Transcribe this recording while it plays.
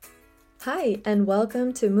Hi, and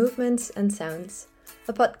welcome to Movements and Sounds,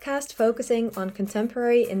 a podcast focusing on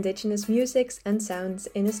contemporary Indigenous musics and sounds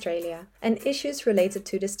in Australia and issues related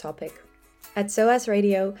to this topic. At SOAS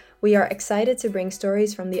Radio, we are excited to bring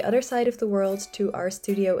stories from the other side of the world to our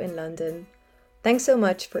studio in London. Thanks so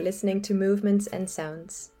much for listening to Movements and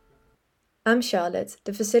Sounds. I'm Charlotte,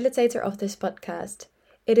 the facilitator of this podcast.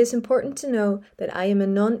 It is important to know that I am a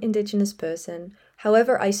non-Indigenous person.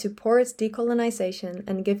 However, I support decolonization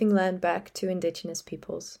and giving land back to Indigenous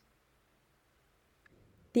peoples.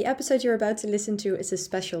 The episode you're about to listen to is a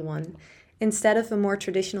special one. Instead of a more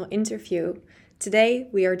traditional interview, today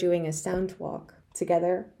we are doing a sound walk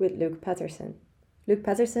together with Luke Patterson. Luke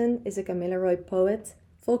Patterson is a Kamilaroi poet,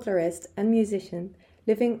 folklorist and musician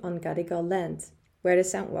living on Gadigal land, where the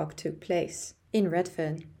sound walk took place, in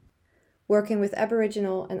Redfern. Working with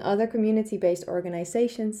Aboriginal and other community-based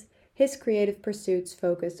organizations, his creative pursuits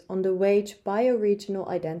focus on the way bioregional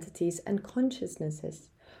identities and consciousnesses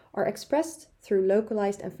are expressed through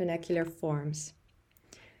localized and vernacular forms.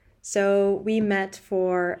 So we met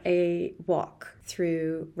for a walk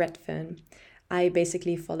through Redfern. I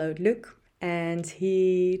basically followed Luke, and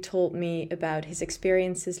he told me about his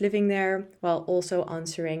experiences living there while also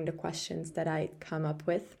answering the questions that I'd come up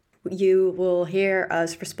with. You will hear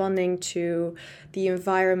us responding to the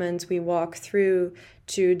environment we walk through,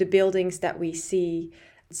 to the buildings that we see.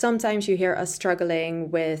 Sometimes you hear us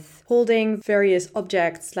struggling with holding various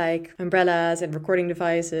objects like umbrellas and recording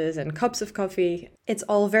devices and cups of coffee. It's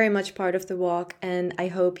all very much part of the walk, and I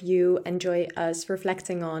hope you enjoy us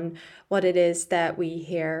reflecting on what it is that we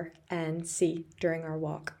hear and see during our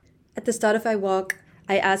walk. At the start of our walk,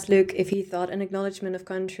 I asked Luke if he thought an acknowledgement of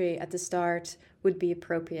country at the start would be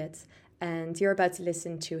appropriate, and you're about to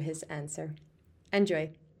listen to his answer. Enjoy.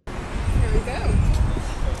 Here we go.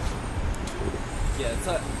 Yeah,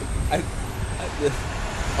 so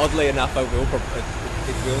oddly enough, it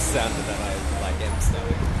will sound that I am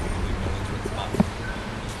starting acknowledgements, but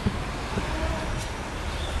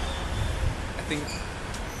I think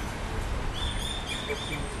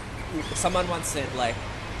someone once said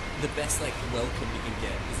the best welcome you can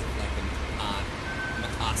get is an aunt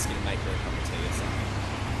asking to make her a cup of tea or something.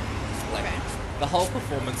 The whole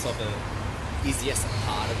performance of it is yes a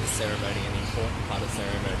part of the ceremony, an important part of the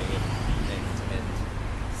ceremony, and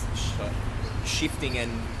shifting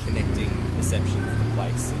and connecting perceptions of the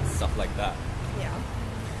place and stuff like that. Yeah.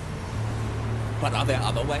 But are there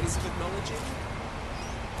other ways of acknowledging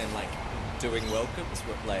and doing welcomes?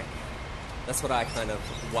 That's what I kind of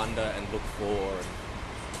wonder and look for.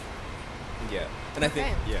 Yeah, and I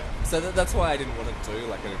think, so that's why I didn't want to do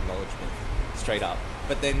an acknowledgement straight up.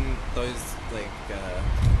 But then those,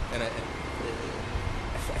 and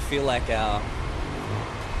I feel like our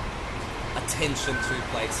attention to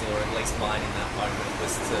place, or at least mine in that moment,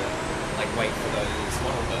 was to, wait for those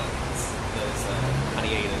wattle birds, those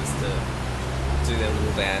honey eaters to do their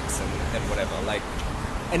little dance and whatever.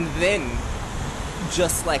 And then,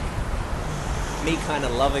 just, me kind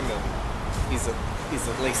of loving them is at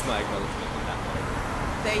least my acknowledgement.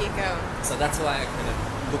 There you go. So that's why I kind of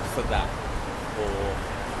look for that. Or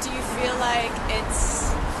do you feel like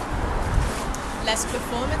it's less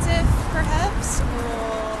performative, perhaps,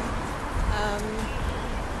 or?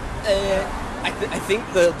 I think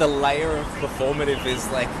the layer of performative is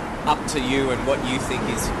up to you and what you think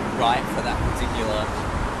is right for that particular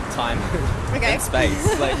time and space.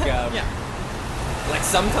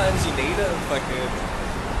 Sometimes you need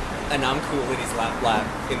an uncle in his lap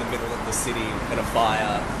in the middle of the city at a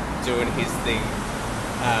fire doing his thing.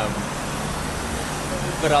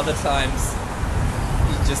 But other times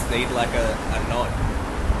you just need a nod,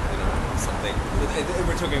 something.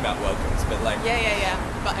 We're talking about welcomes, but Yeah.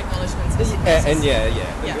 But acknowledgements.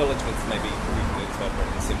 Acknowledgements maybe we can interpret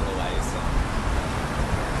in similar ways. So.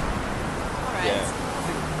 All right.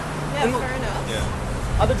 Yeah, fair enough.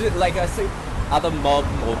 Yeah. I see other mob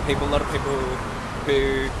or people, a lot of people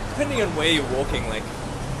who, depending on where you're walking,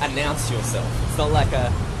 announce yourself. It's not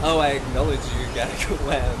I acknowledge you, Gadigal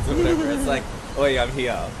lands, or whatever. It's oh yeah, I'm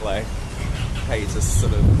here. Hey, just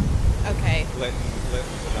sort of... Okay. Let them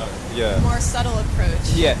know. Yeah. More subtle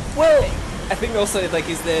approach. Yeah. Well, I think also,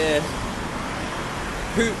 is there...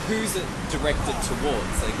 Who's it directed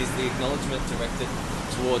towards? Is the acknowledgement directed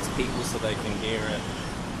towards people so they can hear it,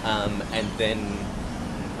 and then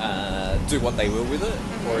do what they will with it?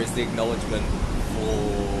 Mm-hmm. Or is the acknowledgement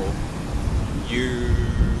for you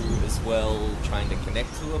as well, trying to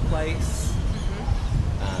connect to a place?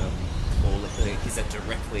 Mm-hmm. Or is it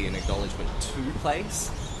directly an acknowledgement to place?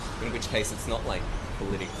 In which case it's not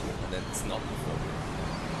political and it's not performative.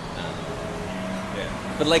 Yeah.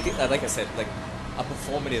 But like I said, a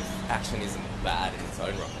performative action isn't bad in its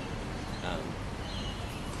own right.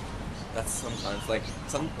 That's sometimes like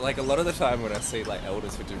a lot of the time when I see like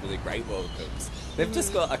elders who do really great welcomes, they've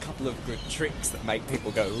just got a couple of good tricks that make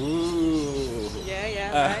people go ooh.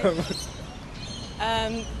 Yeah, right.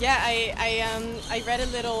 I read a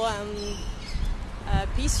little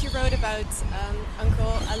piece you wrote about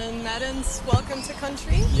Uncle Alan Madden's Welcome to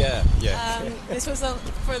Country. Yeah. This was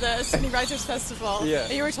for the Sydney Writers Festival. Yeah.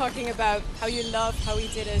 And you were talking about how you love how he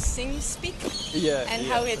did a sing speak. Yeah. And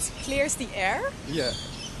how it clears the air. Yeah.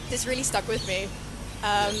 This really stuck with me.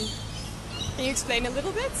 Can you explain a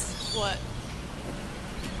little bit? What?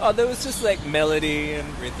 Oh, there was just like melody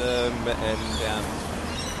and rhythm and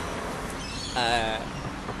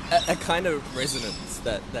a kind of resonance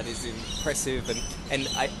that is impressive, and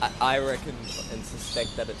I reckon and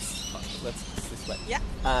suspect that it's let's put it this way. Yeah.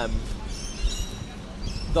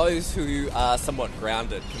 Those who are somewhat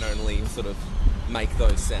grounded can only sort of make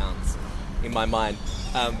those sounds in my mind.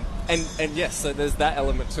 And yes, so there's that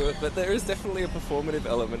element to it, but there is definitely a performative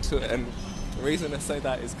element to it, and the reason I say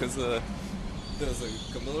that is because there was a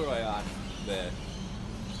Gamilaroi aunt there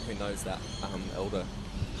who knows that elder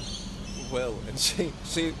well, and she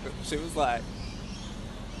was like,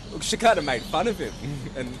 she kind of made fun of him,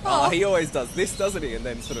 and he always does this, doesn't he? And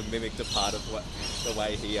then sort of mimicked a part of the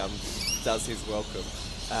way he does his welcome.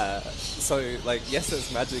 So like, yes, there's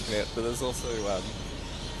magic in it, but there's also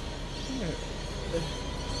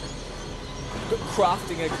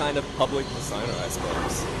crafting a kind of public persona, I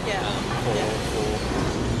suppose. Yeah.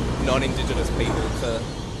 For non-Indigenous people to,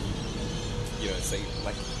 see,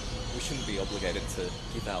 like, we shouldn't be obligated to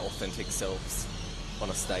give our authentic selves on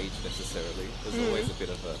a stage necessarily. There's always a bit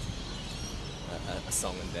of a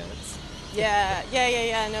song and dance. Yeah,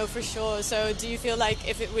 no, for sure. So do you feel like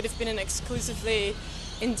if it would have been an exclusively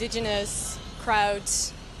Indigenous crowd,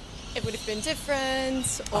 it would have been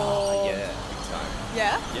different? Or... yeah, big time.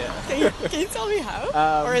 Yeah? Yeah. Can you tell me how?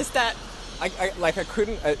 Or is that... I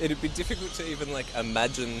couldn't, it'd be difficult to even, like,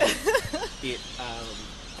 imagine it,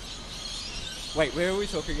 wait, where are we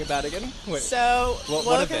talking about again? Wait, so, what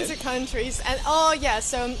Welcome event? to Countries, and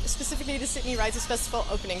so specifically the Sydney Writers Festival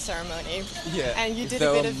opening ceremony. Yeah. And you did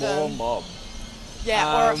there a bit were of... more mob.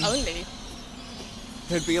 Yeah, or only.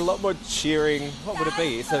 There'd be a lot more cheering. What would it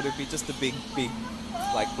be? So it'd be just a big,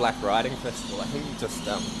 like, Black Riding Festival. I think you just,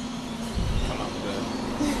 come up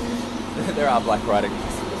with it. There are Black Riding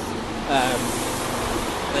Festivals.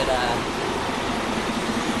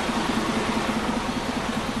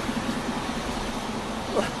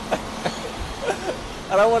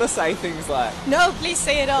 I don't want to say things like... No, please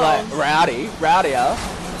say it all. Like, rowdier.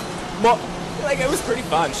 More, like, it was pretty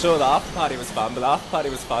fun. Sure, the after party was fun, but the after party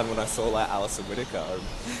was fun when I saw, like, Alison Whittaker. I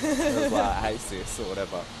was like, hey, sis, or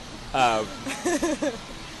whatever. I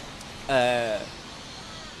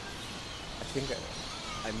think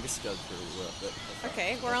I misjudged her work. But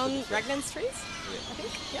Okay, we're on Raglan Street, Yeah. I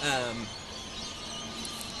think.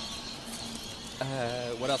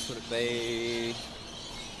 Yeah. What else would it be?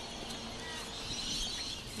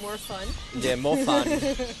 More fun. Yeah, more fun.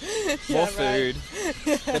 More right. food.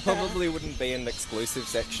 There probably wouldn't be an exclusive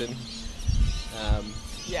section.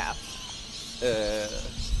 Yeah.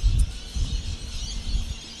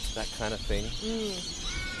 That kind of thing.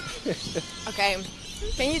 Okay.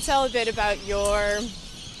 Can you tell a bit about your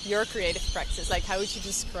creative practice? Like, how would you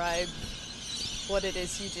describe what it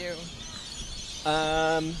is you do?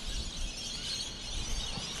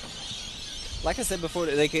 Like I said before,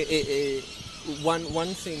 like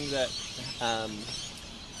one thing that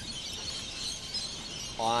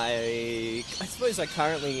I suppose I'm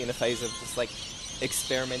currently in a phase of just like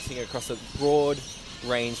experimenting across a broad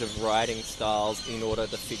range of writing styles in order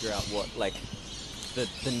to figure out what like the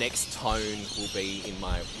next tone will be in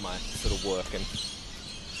my sort of work, and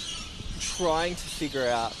trying to figure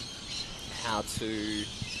out how to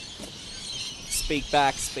speak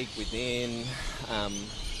back, speak within,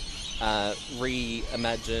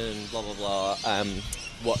 reimagine, blah blah blah,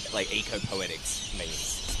 what like eco-poetics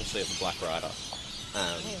means, especially as a black writer.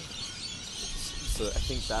 So I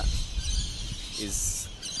think that is.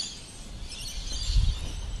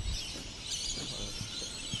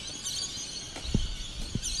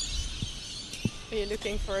 Are you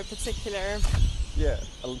looking for a particular... Yeah,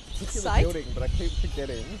 a particular side? building, but I keep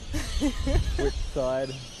forgetting which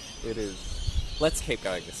side it is. Let's keep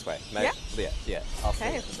going this way. Maybe, yeah. I'll see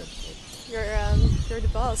Okay. it eventually. You're the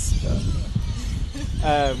boss.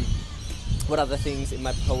 What other things in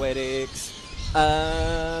my poetics?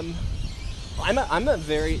 I'm a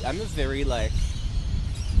very like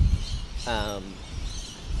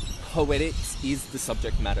poetics is the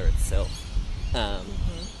subject matter itself.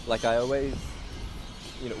 Like I always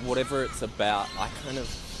whatever it's about, I kind of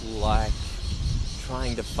like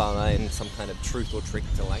trying to find some kind of truth or trick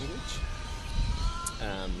to language.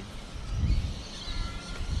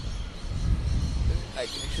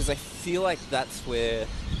 Because I feel like that's where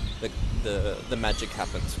the magic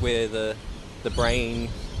happens, where the brain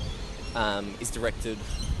is directed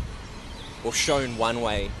or shown one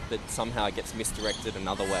way, but somehow it gets misdirected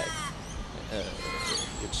another way,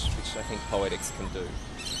 which I think poetics can do,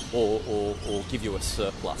 or give you a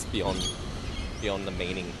surplus beyond the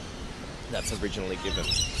meaning that's originally given.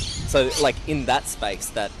 So, like, in that space,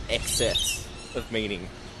 that excess of meaning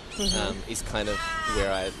is kind of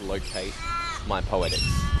where I locate my poetics.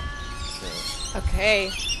 Yeah.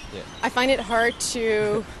 Okay. Yeah. I find it hard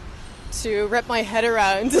to wrap my head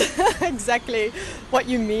around exactly what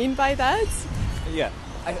you mean by that. Yeah.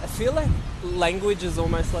 I feel like language is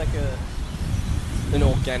almost like an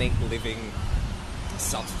organic living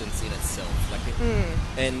substance in itself. Like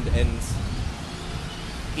and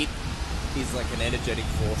it is like an energetic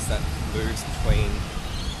force that moves between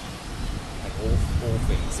like all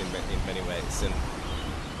things in many ways. And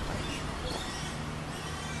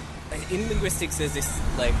in linguistics, there's this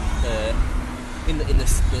like in the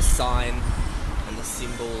sign and the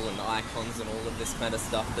symbol and the icons and all of this kind of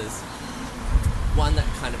stuff. There's one that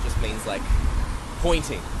kind of just means like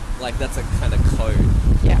pointing, like that's a kind of code.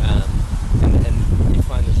 Yeah. And you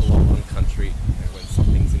find there's a lot in country, when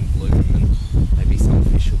something's in bloom and maybe some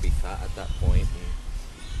fish will be fat at that point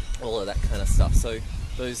and all of that kind of stuff. So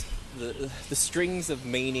those the strings of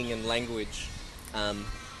meaning and language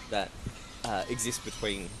that exist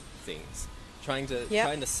between things, trying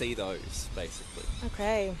to see those basically.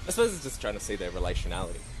 Okay. I suppose it's just trying to see their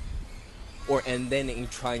relationality, and then in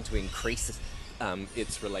trying to increase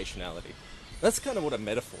its relationality. That's kind of what a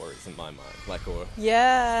metaphor is in my mind, or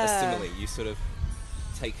a simile. You sort of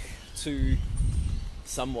take two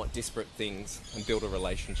somewhat disparate things and build a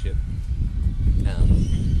relationship,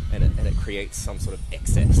 and it creates some sort of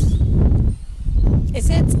excess. Is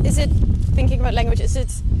it thinking about language? Is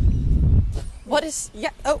it what is?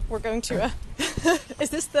 Yeah. Oh, we're going to. Is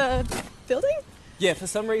this the building? Yeah. For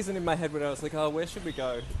some reason in my head, when I was like, "Oh, where should we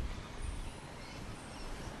go?"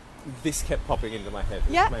 This kept popping into my head.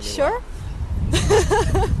 Yeah. Sure.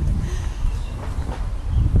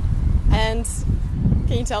 And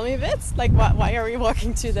can you tell me a bit? Like, why are we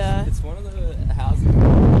walking to the... It's one of the housing.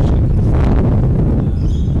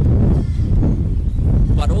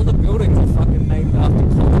 But all the buildings are fucking named after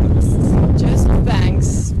colonists. Joseph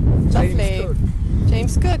Banks. Lovely.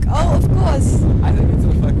 James Cook. Oh, of course. I think it's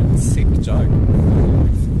a fucking sick joke.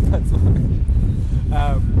 That's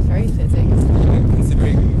why. Very fitting.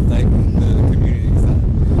 Considering like the communities that...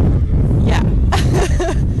 Yeah.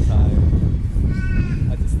 So,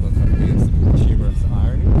 I just thought that would be some humorous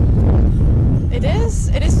irony. It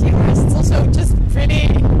is humorous. It's also just pretty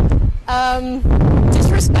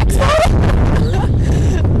disrespectful. Yeah.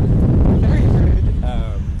 Very rude.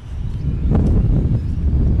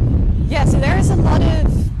 Yeah, so there is a lot of...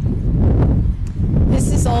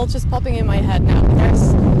 This is all just popping in my head now.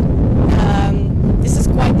 This is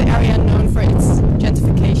quite the area known for its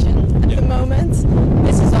gentrification at the moment.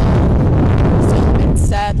 This is all a bit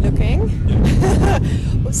sad looking. Yeah.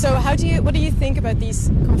 So what do you think about these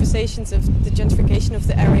conversations of the gentrification of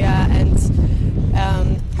the area, and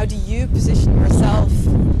how do you position yourself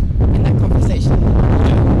in that conversation?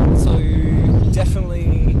 Yeah. So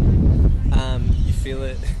definitely you feel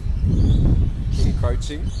it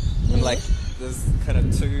encroaching, and like there's kind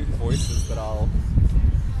of two voices that I'll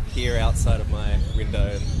hear outside of my window,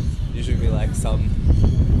 and usually be like some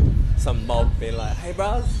mob being like, "Hey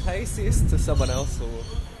bros, hey sis," to someone else, or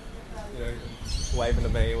waving to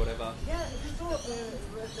me or whatever.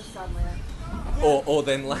 Or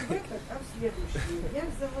then like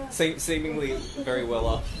seemingly very well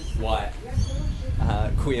off white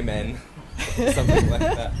queer men, something like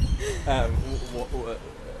that,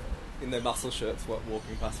 in their muscle shirts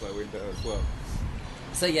walking past my window as well.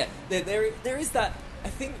 So yeah, there is that. I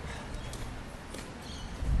think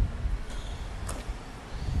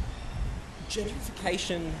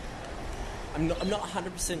gentrification, I'm not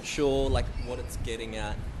 100% sure like what it's getting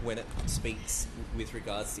at when it speaks with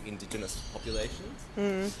regards to indigenous populations.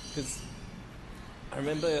 Because I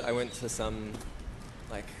remember I went to some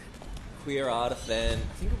like queer art event,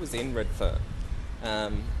 I think it was in Redfern,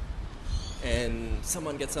 and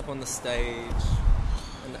someone gets up on the stage,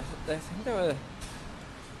 and I think they were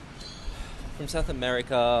from South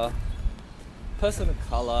America, person of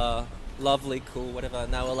colour, lovely, cool, whatever,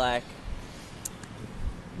 and they were like,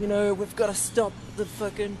 we've got to stop the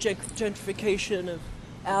fucking gentrification of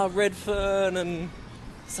our Redfern and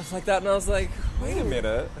stuff like that. And I was like, wait a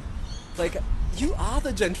minute, like, you are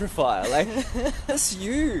the gentrifier, like, that's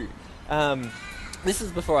you. This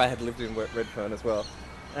is before I had lived in Redfern as well.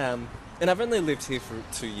 And I've only lived here for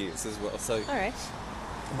 2 years as well, so All right.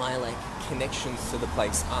 my like connections to the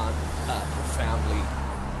place aren't profoundly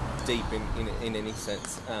deep in any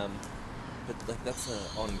sense. But like that's an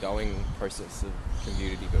ongoing process of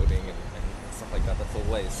community building and stuff like that. That's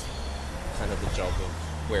always kind of the job of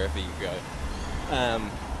wherever you go.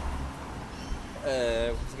 What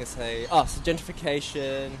was I going to say? Oh, so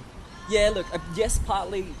gentrification. Yeah, look, yes,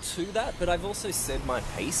 partly to that, but I've also said my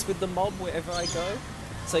piece with the mob wherever I go.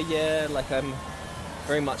 So yeah, like I'm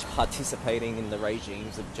very much participating in the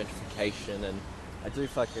regimes of gentrification, and I do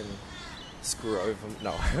fucking screw over.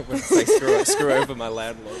 No, I wouldn't say screw over my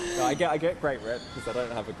landlord. No, I get great rent because I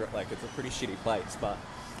don't have a great, like it's a pretty shitty place, but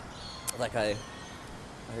like I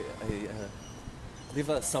live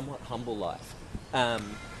a somewhat humble life.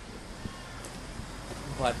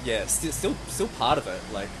 But yeah, still part of it.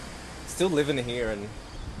 Like still living here, and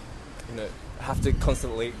you know, have to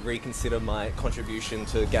constantly reconsider my contribution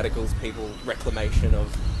to Gadigal's people reclamation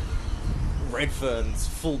of Redfern's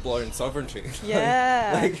full-blown sovereignty.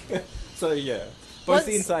 Yeah. So yeah, both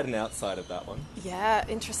the inside and outside of that one. Yeah,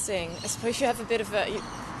 interesting. I suppose you have a bit of a,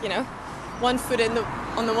 you know, one foot on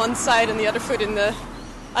the one side and the other foot in the.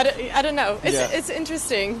 I don't know. It's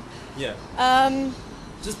interesting. Yeah.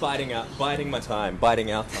 Just biding my time,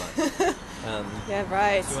 biding our time. Yeah,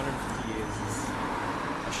 right. 250 years is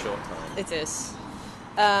a short time. It is.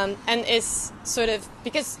 And is sort of,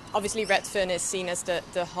 because obviously Redfern is seen as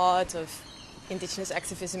the heart of Indigenous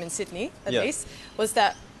activism in Sydney, at least. Was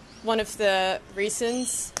that one of the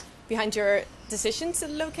reasons behind your decision to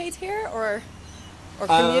locate here, or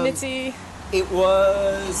community? It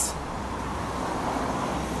was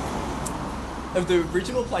of the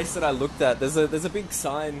original place that I looked at. There's a big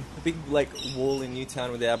sign, a big like wall in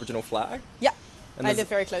Newtown with the Aboriginal flag. Yeah. And I live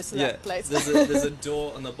very close to that place. there's a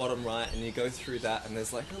door on the bottom right, and you go through that, and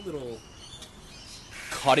there's like a little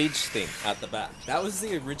cottage thing at the back. That was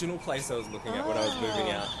the original place I was looking at when I was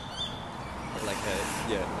moving out. Like,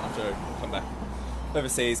 after I come back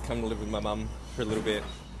overseas, come to live with my mum for a little bit.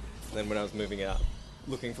 And then when I was moving out,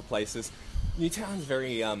 looking for places. Newtown's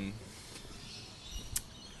very, how do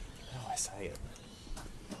I say it?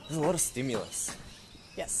 There's a lot of stimulus.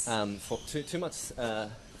 Yes. For too much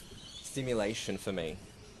stimulation for me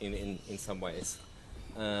in some ways.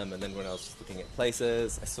 And then when I was just looking at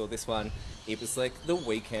places, I saw this one. It was like the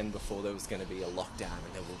weekend before there was going to be a lockdown,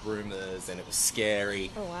 and there were rumours, and it was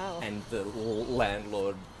scary. Oh, wow. And the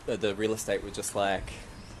landlord, the real estate was just like,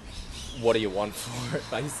 what do you want for it,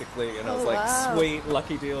 basically? And I was like, wow. Sweet,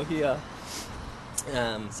 lucky deal here.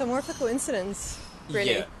 So more of a coincidence,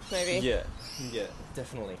 really, maybe. Yeah,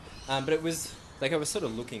 definitely. But it was, like I was sort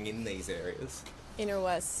of looking in these areas. Inner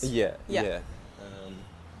West. Yeah. And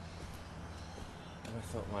I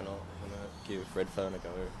thought, why not give Redfern a go?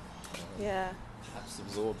 Perhaps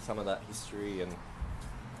absorb some of that history and.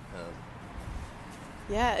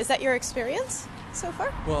 Yeah, is that your experience so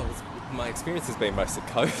far? Well, my experience has been mostly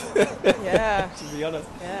coast. Yeah. To be honest.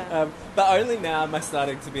 Yeah. But only now am I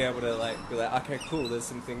starting to be able to be like, okay, cool. There's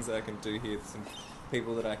some things that I can do here. Some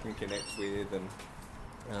people that I can connect with, and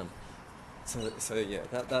so yeah,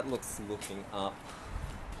 that looking up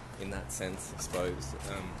in that sense, I suppose.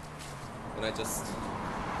 And I just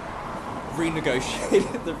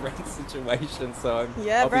renegotiated the rent situation, so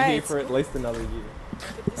I'll be here for at least another year.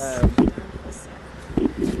 This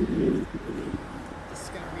is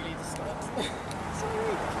going to really disrupt.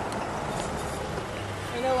 Sorry.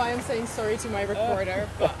 I know why I'm saying sorry to my recorder,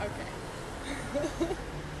 but okay.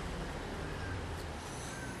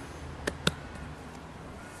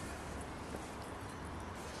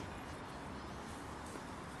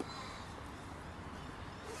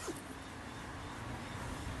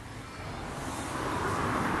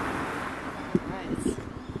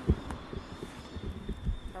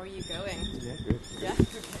 How are you going? Yeah, good. Yeah? Okay.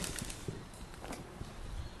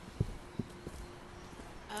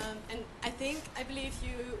 And I believe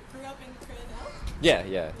you grew up in Grenell?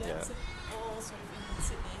 Yeah. So all sort of in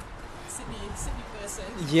Sydney person.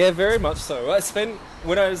 Yeah, very much so. I spent,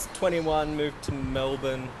 when I was 21, moved to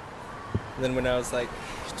Melbourne. And then when I was like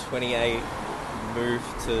 28,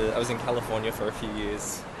 I was in California for a few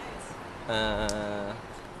years. I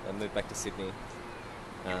moved back to Sydney.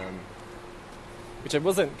 Which I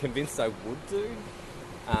wasn't convinced I would do.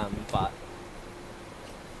 But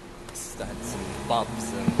just had some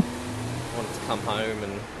bubs and wanted to come home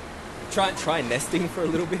and try nesting for a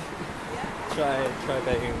little bit. Yeah. Try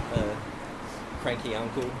being a cranky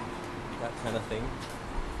uncle, that kind of thing.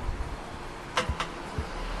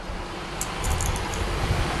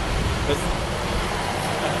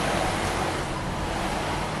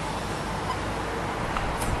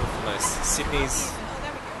 Nice. Sydney's. Oh,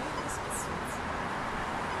 there we go. This is sweet.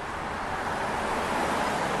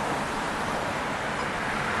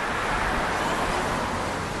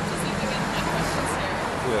 Just looking at my questions here.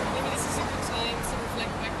 Yeah. Maybe this is a good time to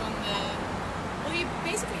reflect back on the. Well, you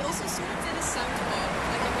basically also sort of did a sound walk,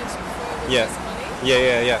 like I mentioned before, with Yeah. Miss Honey.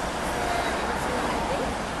 Yeah.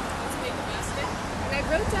 Let's make a basket. And I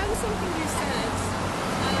wrote down something you said.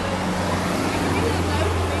 I can read it out loud,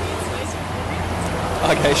 but maybe it's nicer if you read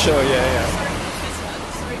it. Okay, sure. Yeah. Sorry for this one.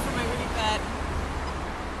 Sorry for my really bad.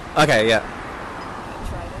 Okay, yeah.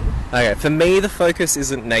 Try it. Okay, for me, the focus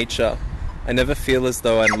isn't nature. I never feel as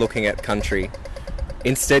though I'm looking at country.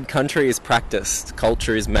 Instead, country is practiced,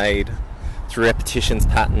 culture is made through repetitions,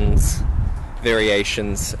 patterns,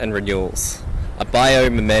 variations, and renewals. A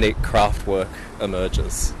biomimetic craft work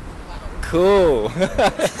emerges. Cool.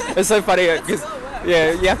 It's so funny because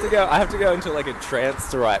yeah, you have to go. I have to go into like a trance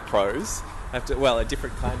to write prose. I have to, well, a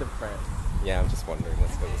different kind of trance. Yeah, I'm just wondering.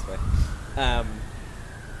 Let's go this way.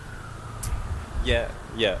 Yeah.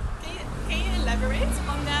 Can you elaborate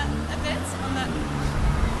on that a bit? On that?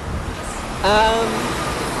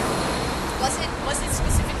 Was it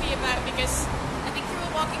specifically about, because I think you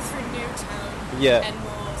were walking through Newtown Yeah. and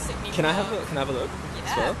more Sydney. Can I Park. have a look?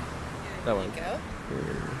 Yeah. As well? That There one. you go.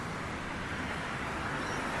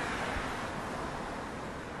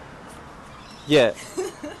 Yeah.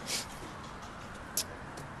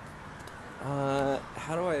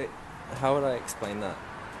 How would I explain that?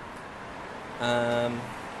 I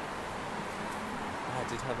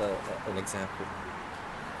did have an example.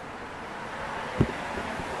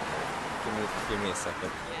 Give me a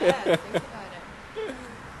second. Yeah, think about it.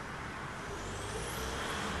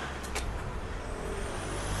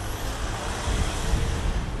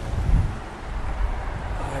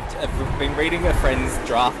 I've been reading a friend's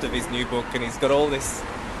draft of his new book, and he's got all this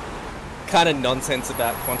kind of nonsense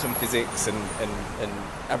about quantum physics and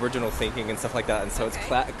Aboriginal thinking and stuff like that, and so it's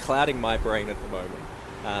clouding my brain at the moment.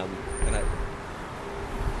 And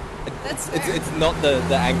it's not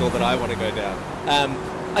the angle that I want to go down.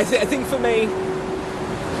 I think for me,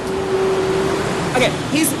 okay,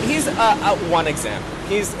 here's one example.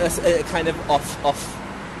 Here's a kind of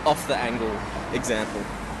off the angle example.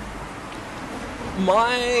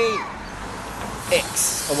 My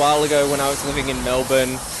ex, a while ago when I was living in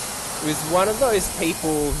Melbourne, was one of those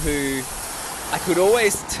people who I could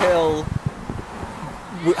always tell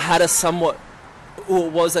had a somewhat, or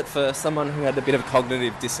was at first someone who had a bit of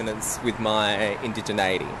cognitive dissonance with my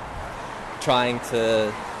indigeneity, trying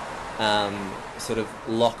to sort of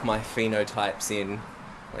lock my phenotypes in,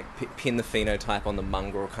 like pin the phenotype on the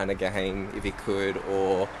mongrel kind of game if he could,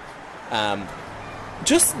 or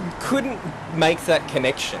just couldn't make that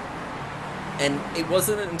connection. And it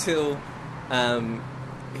wasn't until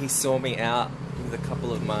he saw me out with a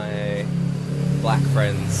couple of my black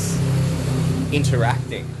friends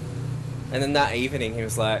interacting, and then that evening he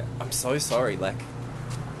was like, "I'm so sorry, like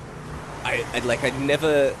I'd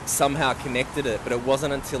never somehow connected it, but it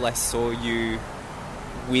wasn't until I saw you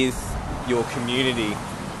with your community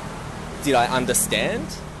did I understand."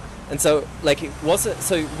 And so, like, it wasn't...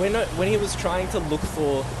 So when he was trying to look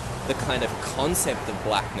for the kind of concept of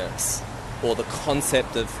blackness, or the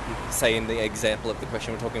concept of, say, in the example of the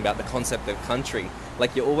question we're talking about, the concept of country,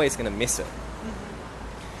 like, you're always going to miss it.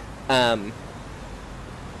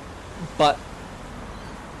 But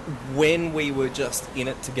when we were just in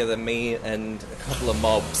it together, me and a couple of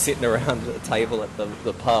mobs sitting around a table at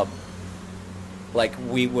the pub, like,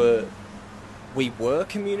 we were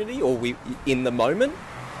community, or we in the moment,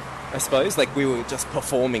 I suppose, like we were just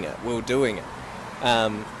performing it, we were doing it.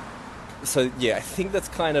 So yeah, I think that's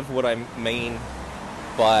kind of what I mean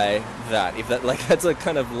by that. If that, like, that's a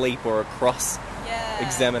kind of leap or a cross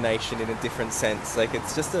examination in a different sense. Like,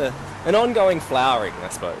 it's just an ongoing flowering, I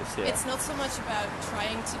suppose. Yeah. It's not so much about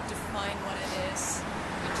trying to define what it is,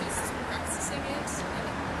 but just practicing it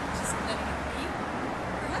and just letting it be.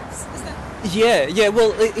 Perhaps is that? Yeah.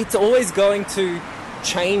 Well, it's always going to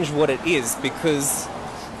change what it is, because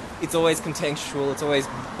it's always contextual, it's always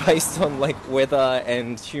based on, like, weather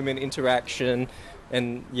and human interaction,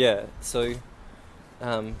 and yeah, so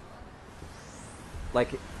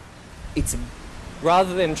like, it's,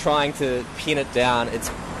 rather than trying to pin it down,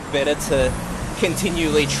 it's better to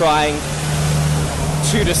continually trying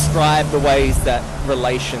to describe the ways that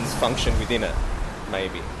relations function within it,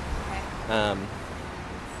 maybe. I'm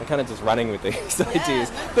kind of just running with these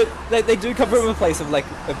ideas, but they do come from a place of, like,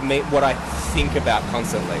 of me, what I think about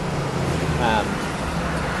constantly.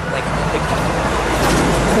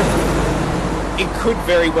 it could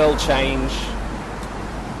very well change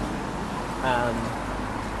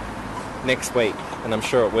next week, and I'm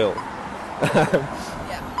sure it will.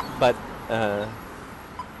 Yeah. But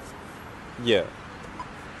yeah.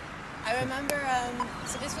 I remember,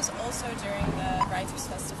 so this was also during the Writers'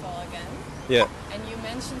 Festival again. Yeah. And you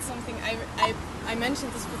mentioned something, I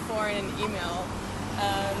mentioned this before in an email.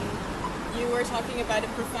 You were talking about a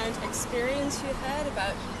profound experience you had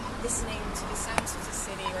about listening to the sounds of the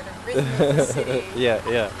city or the rhythm of the city. Yeah.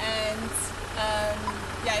 And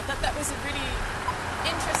yeah, I thought that was a really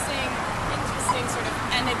interesting sort of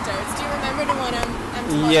anecdote. Do you remember the one I'm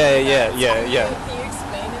talking about? Yeah. Can you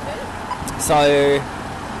explain a bit? So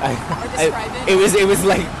Or describe it? it was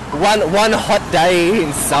like one hot day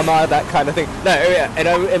in summer, that kind of thing. No, yeah, and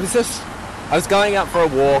it was just, I was going out for a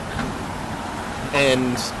walk,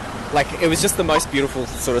 and like it was just the most beautiful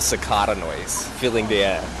sort of cicada noise filling the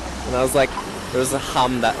air, and I was like, there was a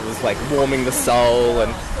hum that was like warming the soul,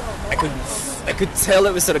 and I could tell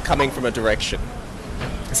it was sort of coming from a direction.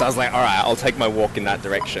 So I was like, all right, I'll take my walk in that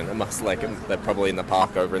direction. It must they're probably in the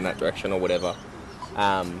park over in that direction or whatever.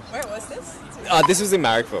 Where was this? This was in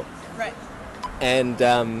Marrickville. Right. And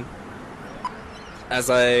and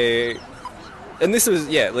this was,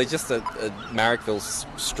 yeah, like just a Marrickville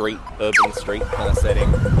street, urban street kind of setting,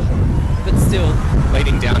 but still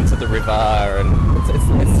leading down to the river, and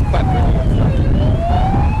it's quite pretty.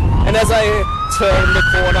 And as I turn the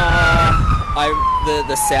corner,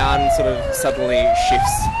 the sound sort of suddenly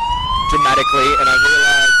shifts dramatically, and I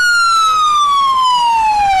realise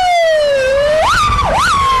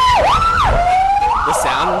the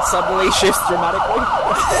sound suddenly shifts dramatically.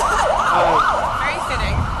 Very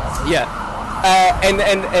fitting. Yeah. And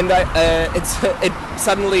it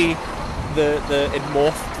suddenly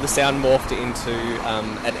the sound morphed into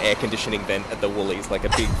an air conditioning vent at the Woolies, like a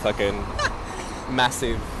big fucking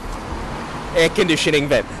massive air conditioning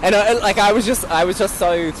vent, and I was just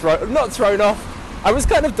so not thrown off. I was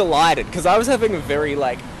kind of delighted because I was having a very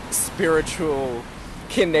like spiritual,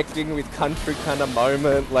 connecting with country kind of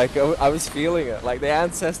moment. Like I was feeling it, like the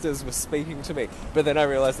ancestors were speaking to me. But then I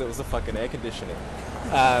realized it was a fucking air conditioning.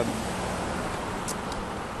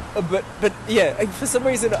 But yeah, for some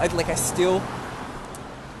reason I still.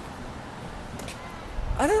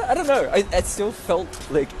 I don't know. I still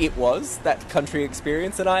felt like it was that country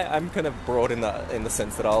experience, and I'm kind of broad in the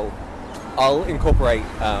sense that I'll incorporate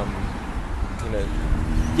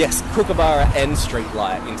yes, Kookaburra and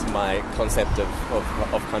Streetlight into my concept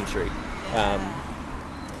of country.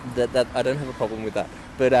 That I don't have a problem with that,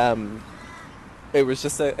 but it was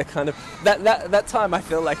just a kind of that time I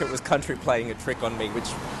feel like it was country playing a trick on me,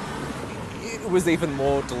 which it was even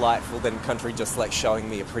more delightful than country just like showing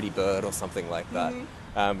me a pretty bird or something like that. Mm-hmm.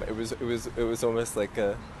 It was almost like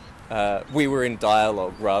we were in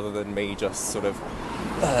dialogue rather than me just sort of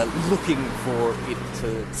looking for it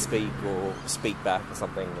to speak or speak back or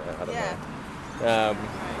something. I don't know.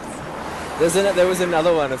 There was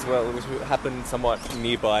another one as well, which happened somewhat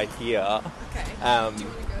nearby here. Okay. Do you want to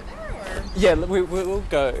go there, or? Yeah, we'll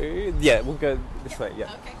go. Yeah, we'll go this way.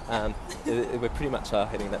 Yeah. Okay. We're pretty much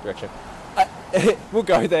heading that direction. We'll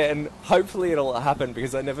go there, and hopefully it'll happen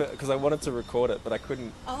because I wanted to record it, but I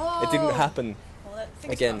couldn't. Oh. It didn't happen. Well,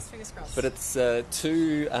 fingers crossed. But it's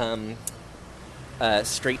two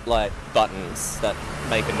street light buttons that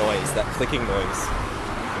make a noise, that clicking noise,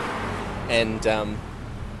 and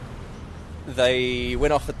they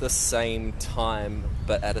went off at the same time,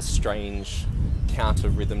 but at a strange counter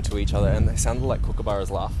rhythm to each other, and they sounded like kookaburras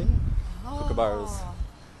laughing. Kookaburras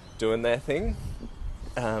doing their thing.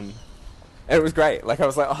 And it was great. Like I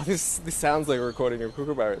was like, oh, this sounds like a recording of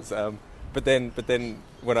kookaburras. But then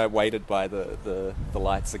when I waited by the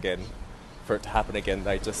lights again for it to happen again,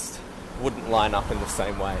 they just wouldn't line up in the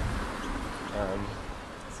same way.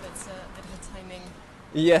 So it's a bit of a timing.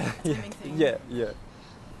 Timing thing. Yeah.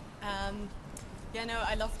 No,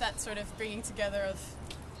 I love that sort of bringing together of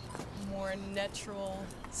more natural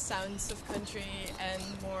sounds of country and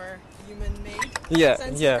more human-made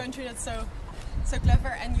sense of country. That's so clever.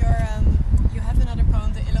 And you have another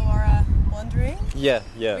poem, the Illawarra Wandering. Yeah.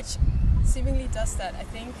 Which seemingly does that, I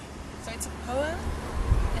think. So it's a poem,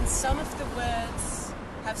 and some of the words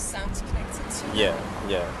have sounds connected to them.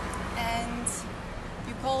 Yeah. And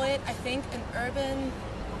you call it, I think, an urban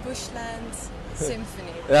bushland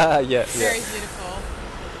symphony. Yeah. Very beautiful.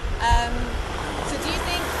 So do you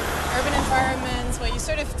think urban environments, well, you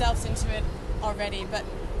sort of delved into it already, but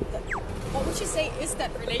what would you say is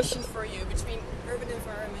that relation for you between urban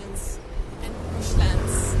environments and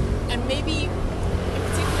bushlands? And maybe, in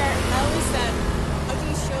particular, how do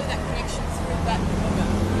you show that connection through that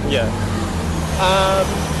poem? Yeah.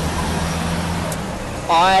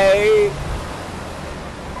 I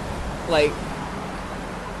like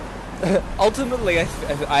ultimately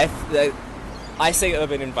I see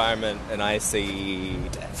urban environment and I see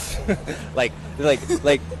death. like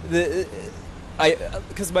the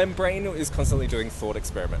because my brain is constantly doing thought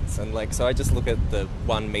experiments, and like so I just look at the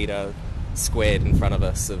 1 meter squared in front of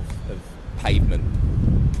us of pavement,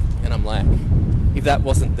 and I'm like, if that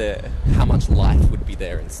wasn't there, how much life would be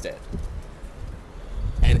there instead?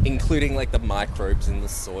 And including like the microbes in the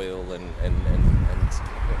soil and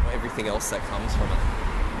everything else that comes from it.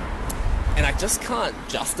 And I just can't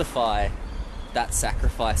justify that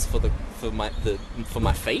sacrifice for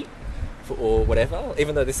my feet or whatever,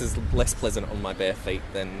 even though this is less pleasant on my bare feet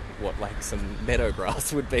than what like some meadow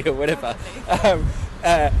grass would be or whatever.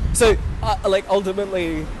 So like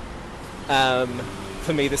ultimately,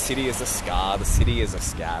 for me, the city is a scar. The city is a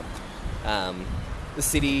scab. The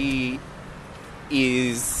city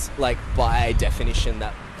is like by definition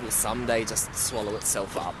that will someday just swallow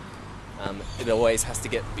itself up. It always has to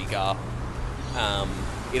get bigger.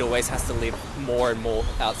 It always has to live more and more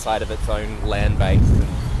outside of its own land base and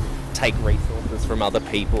take resources from other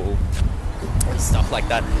people and stuff like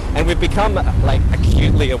that. And we've become like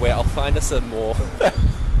acutely aware. I'll find us a more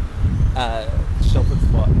sheltered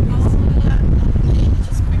spot.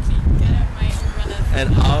 Just quickly get out my umbrella.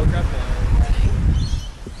 And I'll grab my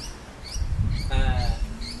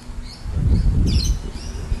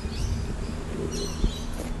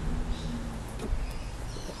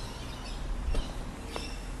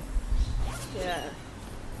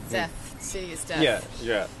Death. City is death.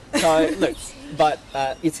 Yeah. So look, but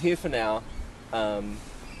it's here for now,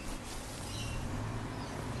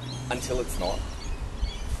 until it's not.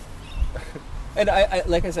 And I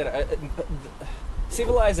like I said,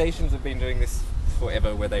 civilizations have been doing this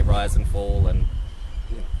forever, where they rise and fall and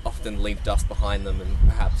often leave dust behind them, and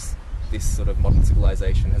perhaps this sort of modern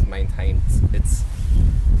civilization has maintained its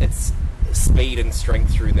speed and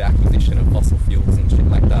strength through the acquisition of fossil fuels and shit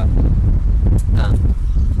like that.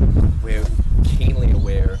 We're keenly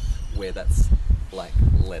aware of where that's like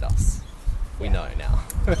led us. We know now.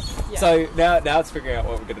 So now it's figuring out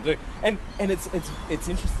what we're going to do, and it's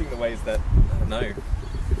interesting the ways that I don't know,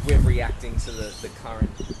 we're reacting to the current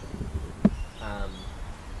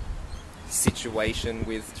situation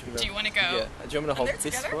with. Do you want to go? Yeah. Do you want me to hold this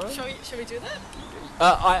together? one? Shall we do that?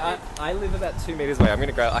 I live about 2 meters away. I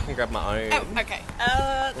can grab my own. Oh, okay. Or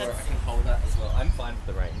I can hold that as well. I'm fine with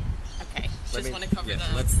the rain. Okay. Just want to cover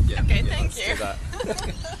that. Okay, thank you. you. Do that.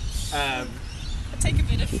 Take a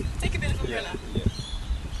bit of umbrella. Yeah.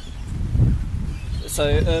 So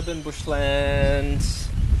urban bushland,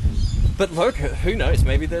 but look, who knows?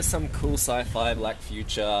 Maybe there's some cool sci-fi black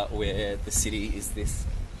future where the city is this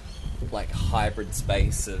like hybrid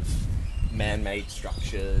space of man-made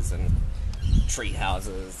structures and tree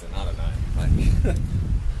houses and I don't know, like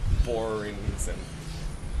borings and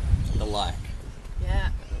the like. Yeah.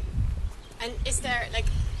 And is there like,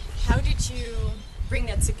 how did you bring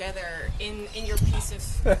that together in your piece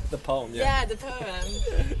of the poem? Yeah, the poem.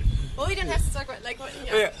 Well, we don't have to talk about like what.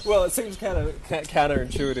 Yeah. Well, it seems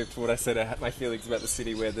counterintuitive to what I said. My feelings about the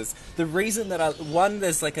city, where there's the reason that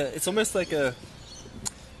there's like it's almost like a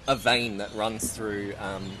vein that runs through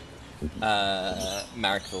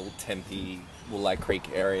Marrickville, Tempe, Woolay Creek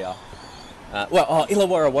area.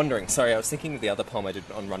 Illawarra Wandering. Sorry, I was thinking of the other poem I did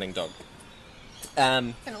on Running Dog.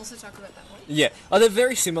 Can also talk about that one. Yeah. Oh, they're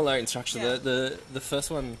very similar in structure. Yeah. The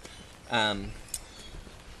first one, can't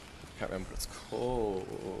remember what it's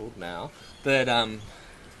called now, but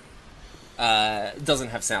doesn't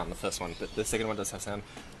have sound. The first one, but the second one does have sound.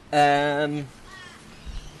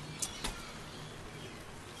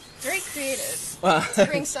 Very creative to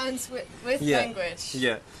bring sounds with language.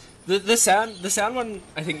 Yeah. The sound one,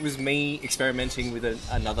 I think, was me experimenting with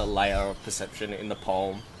another layer of perception in the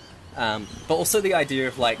poem. But also the idea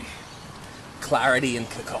of like clarity and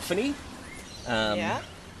cacophony. I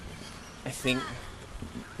think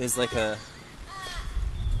there's like a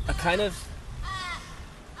kind of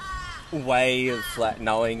way of like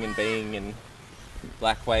knowing and being in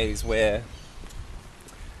black ways where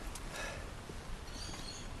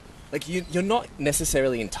like you're not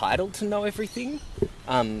necessarily entitled to know everything,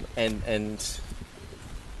 and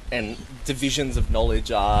divisions of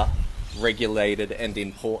knowledge are regulated and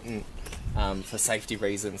important for safety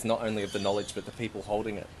reasons, not only of the knowledge but the people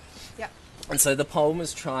holding it. Yeah. And so the poem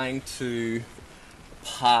is trying to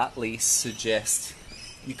partly suggest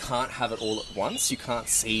you can't have it all at once. You can't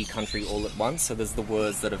see country all at once. So there's the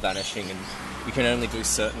words that are vanishing, and you can only do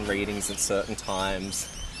certain readings at certain times.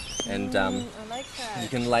 And I like that. you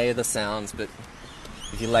can layer the sounds, but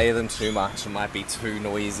if you layer them too much, it might be too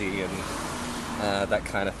noisy. And that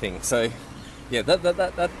kind of thing. So, yeah,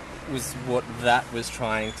 that was what that was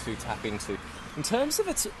trying to tap into. In terms of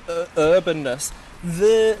its urbanness,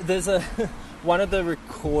 there's a one of the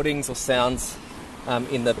recordings or sounds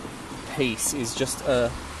in the piece is just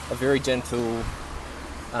a very gentle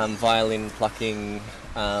violin plucking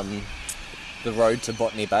the road to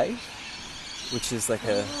Botany Bay, which is like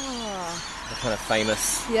a kind of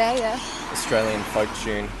famous Australian folk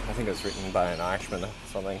tune. I think it was written by an Irishman or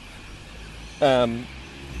something.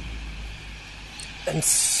 And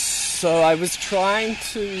so I was trying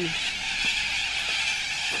to...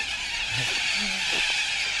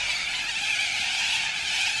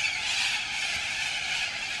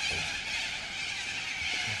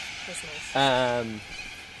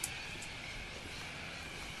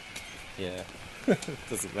 yeah,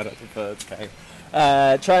 doesn't matter if the birds came.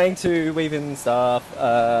 Trying to weave in stuff.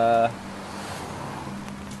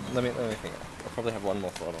 Let me think. I'll probably have one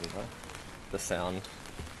more thought on the sound.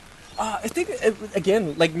 I think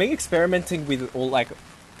again, like me experimenting with all like,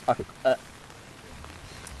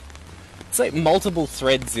 it's like multiple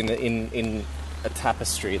threads in a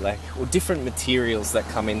tapestry, like, or different materials that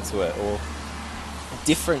come into it, or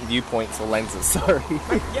different viewpoints or lenses. Sorry,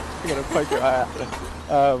 I'm gonna poke your eye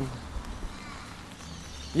out.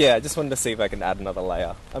 Yeah, I just wanted to see if I can add another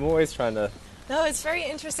layer. I'm always trying to... No, it's very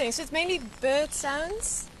interesting. So it's mainly bird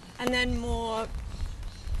sounds, and then more...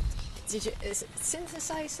 is it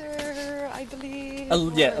synthesizer, I believe?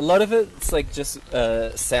 Yeah, a lot of it's like just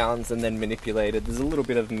sounds and then manipulated. There's a little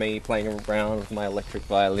bit of me playing around with my electric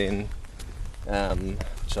violin,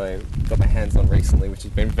 which I got my hands on recently, which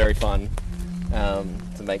has been very fun,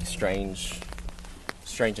 to make strange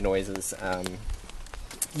noises.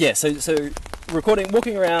 Yeah, so recording,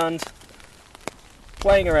 walking around,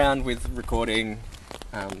 playing around with recording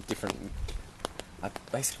different... I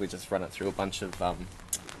basically just run it through a bunch of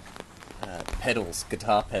pedals,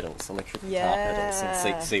 guitar pedals, electric guitar pedals,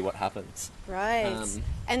 and see what happens. Right.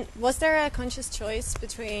 And was there a conscious choice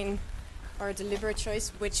between, or a deliberate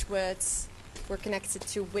choice, which words were connected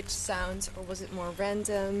to which sounds, or was it more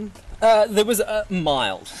random? There was a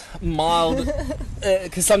mild,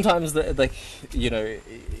 because sometimes it'll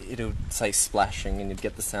say splashing, and you'd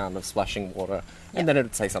get the sound of splashing water, and then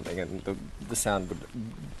it'd say something, and the sound would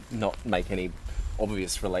not make any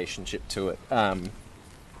obvious relationship to it.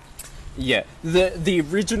 Yeah, the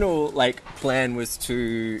original plan was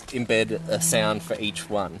to embed a sound for each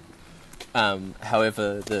one.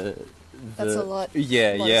 However, that's a lot.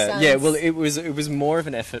 Yeah. Well, it was more of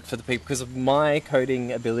an effort for the people because of my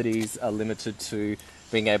coding abilities are limited to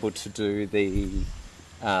being able to do the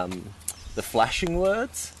flashing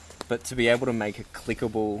words, but to be able to make a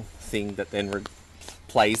clickable thing that then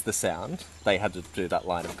plays the sound, they had to do that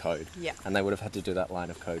line of code. Yeah. And they would have had to do that line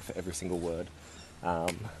of code for every single word.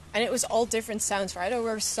 And it was all different sounds, right? Or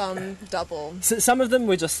were some double? So some of them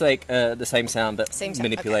were just the same sound, but Same sound,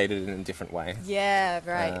 manipulated in a different way. Yeah,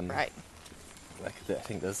 right. I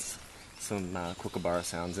think there's some kookaburra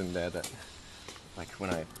sounds in there that, when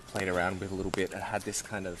I played around with a little bit, it had this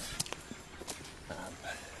kind of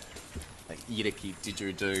yiddicky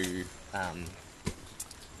didgeridoo,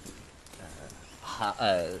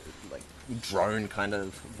 drone kind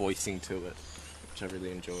of voicing to it, which I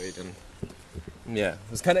really enjoyed. And yeah,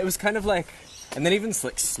 it was kind of like, and then even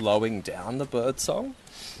slowing down the bird song,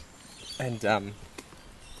 and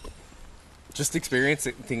just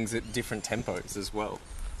experiencing things at different tempos as well.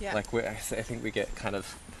 Yeah. I think we get kind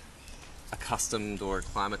of accustomed or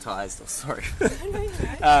acclimatized. Sorry.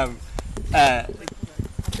 I'm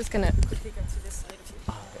just gonna quickly go to this side of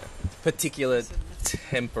you. Particular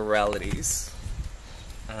temporalities,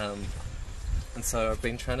 and so I've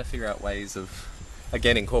been trying to figure out ways of,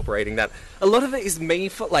 again, incorporating that. A lot of it is me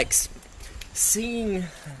for seeing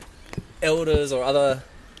elders or other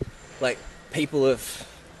people of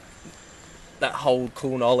that hold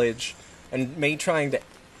cool knowledge, and me trying to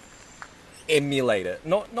emulate it,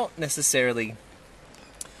 not necessarily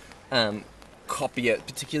copy it,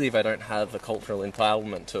 particularly if I don't have a cultural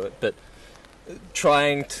entitlement to it, but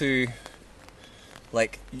trying to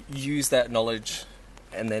use that knowledge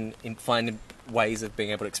and then find ways of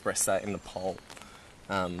being able to express that in the poem.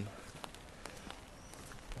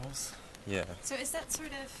 Yeah. So is that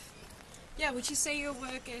sort of, would you say your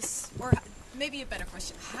work is, or maybe a better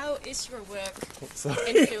question, how is your work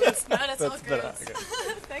influenced? No, that's all good. Better, okay.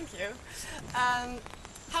 Thank you.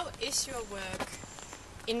 How is your work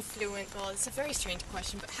influenced, well, it's a very strange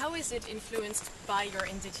question, but how is it influenced by your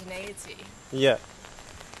indigeneity? Yeah.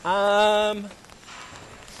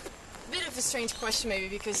 Bit of a strange question maybe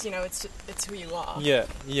because, it's who you are. Yeah.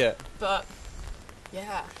 But,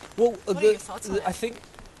 yeah. Well, what are your thoughts on it? I think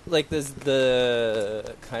like there's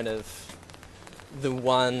the kind of the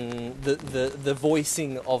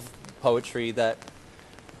voicing of poetry that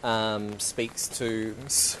speaks to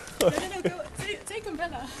No, go. Take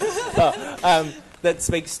umbrella. that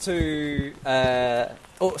speaks to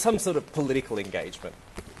or some sort of political engagement,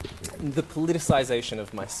 the politicization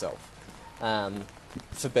of myself,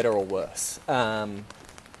 for better or worse, and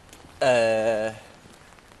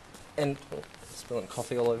spilling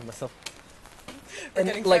coffee all over myself. We're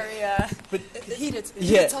getting very but heated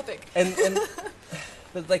yeah, topic. and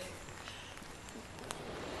but like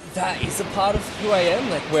that is a part of who I am,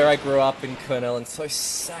 like where I grew up in Kurnell, and so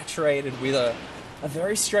saturated with a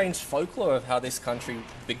very strange folklore of how this country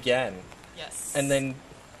began. Yes. And then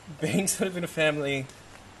being sort of in a family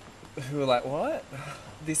who were like, what?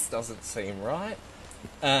 This doesn't seem right.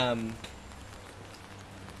 And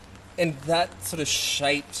that sort of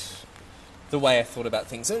shaped the way I thought about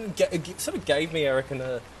things. And it sort of gave me, I reckon,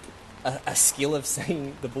 a skill of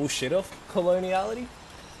seeing the bullshit of coloniality.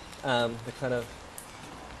 The kind of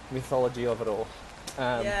mythology of it all.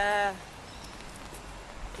 Yeah,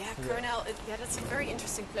 Kurnell, that's a very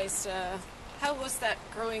interesting place. How was that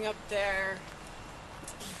growing up there,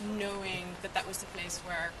 knowing that was the place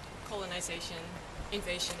where colonization,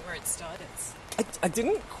 invasion, where it started? I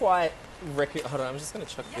didn't quite hold on, I'm just going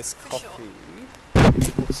to chuck this for coffee. sure.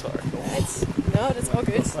 Oh, sorry. That's all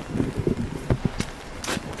good.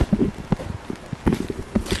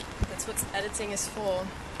 That's what editing is for.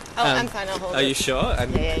 Oh, I'm fine, I'll hold it. Are you sure?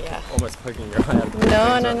 I'm Yeah. almost poking your eye out.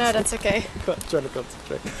 No, that's okay. Trying to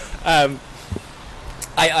concentrate.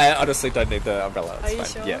 I honestly don't need the umbrella. It's Are you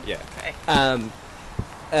fine. sure? Yeah. Okay.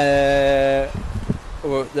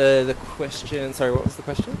 Well, the question. Sorry, what was the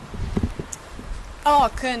question? Oh,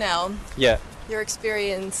 Kurnell. Yeah. Your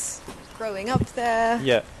experience growing up there.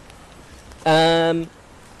 Yeah.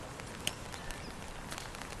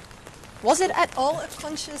 Was it at all a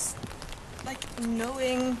conscious, like,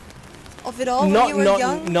 knowing of it all when you were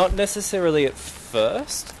young? Not necessarily at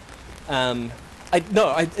first. I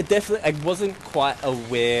wasn't quite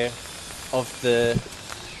aware of the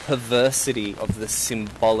perversity of the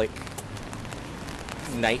symbolic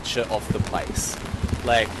nature of the place.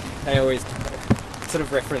 Like, I always sort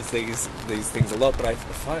of reference these things a lot, but I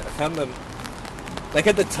found them, like,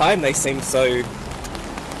 at the time they seemed so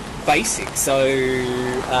basic, so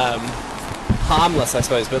harmless, I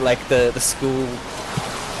suppose. But like the school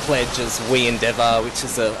pledges, "We Endeavour," which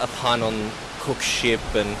is a pun on Cook's ship,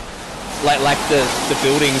 and like the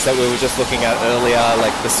buildings that we were just looking at earlier,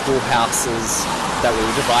 like the schoolhouses that we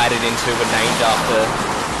were divided into were named after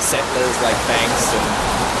settlers like Banks and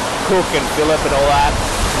Cook and Phillip and all that.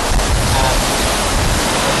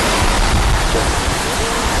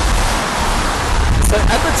 So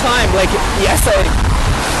at the time, like, yes, I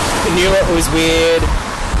knew it was weird.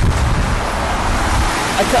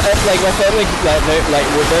 Like, my family,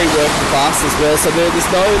 we're very working class as well, so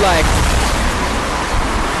there's no, like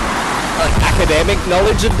academic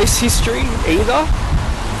knowledge of this history either,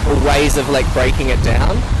 or ways of, like, breaking it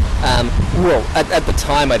down. Well, at the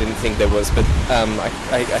time I didn't think there was, but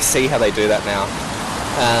I see how they do that now.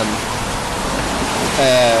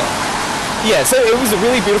 Yeah, so it was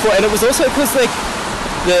really beautiful, and it was also because, like,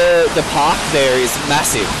 the park there is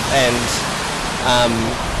massive, and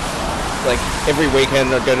like every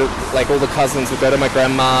weekend I'd go to, like, all the cousins would go to my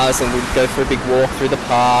grandma's and we'd go for a big walk through the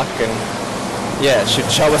park, and yeah, she'd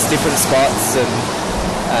show us different spots and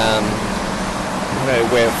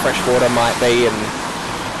where fresh water might be. And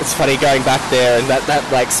it's funny going back there, and that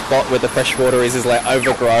like spot where the fresh water is like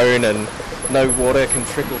overgrown and no water can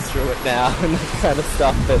trickle through it now and that kind of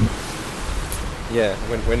stuff. But yeah,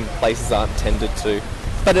 when places aren't tended to,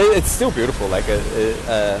 but it's still beautiful. Like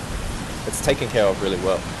it's taken care of really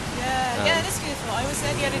well. Yeah, it is beautiful. I was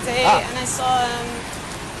there the other day and I saw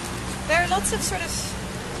there are lots of sort of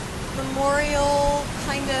memorial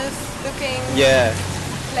kind of looking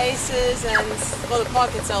places, and well, the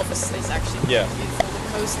park itself is actually beautiful.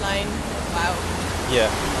 The coastline, wow. Yeah.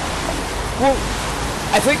 Well,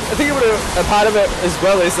 I think a part of it as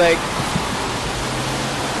well is, like,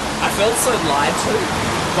 I felt so lied to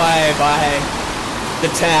by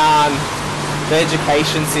the town, the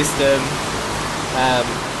education system.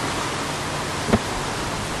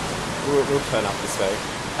 We'll turn up this way.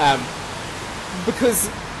 Because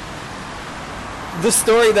the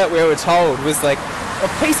story that we were told was like a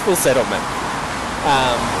peaceful settlement.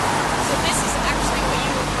 So this is actually what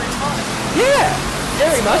you were taught? Yeah,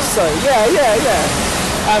 very much so. Yeah.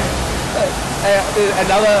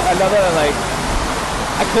 Another, like,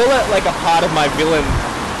 I call it like a part of my villain.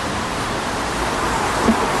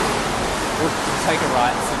 We'll take a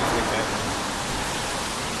right as soon as we can.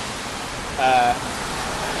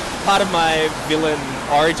 part of my villain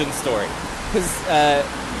origin story, because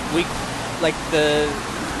we like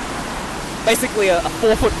basically a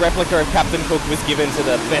 4-foot replica of Captain Cook was given to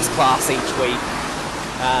the best class each week.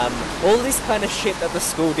 All this kind of shit that the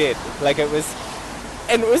school did, like it was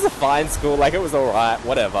a fine school, like it was alright,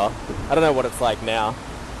 whatever. I don't know what it's like now.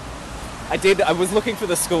 I was looking for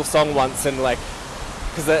the school song once, and like,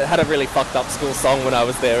 because it had a really fucked up school song when I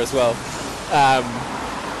was there as well.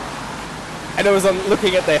 And I was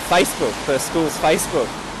looking at their Facebook, the school's Facebook,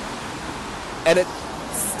 and it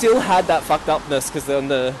still had that fucked upness, because on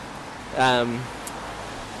the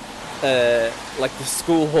like the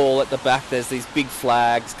school hall at the back, there's these big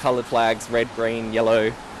flags, coloured flags, red, green,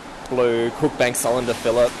 yellow, blue, Cookbank, Solander,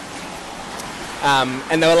 Phillip,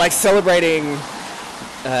 and they were like celebrating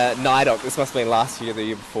NIDOC. This must have been last year, the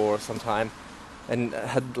year before, sometime, and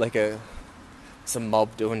had like some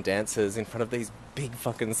mob doing dances in front of these big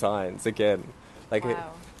fucking signs again. Like,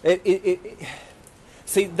 wow.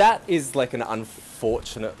 See, that is like an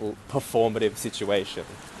unfortunate performative situation.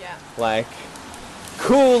 Yeah. Like,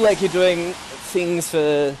 cool, like you're doing things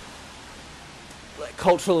for like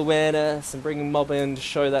cultural awareness and bringing mob in to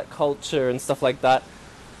show that culture and stuff like that.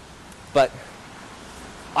 But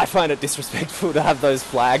I find it disrespectful to have those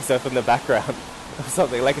flags up in the background or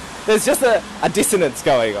something. Like, there's just a dissonance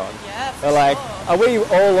going on. Yeah, for like, sure. are we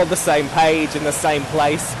all on the same page in the same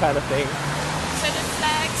place kind of thing? So the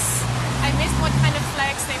flags, I missed what kind of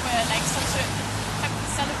flags they were, like some sort of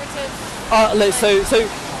celebrative.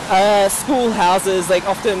 School houses, like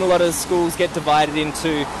often a lot of schools get divided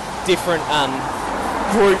into different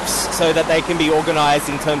groups so that they can be organised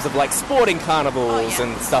in terms of like sporting carnivals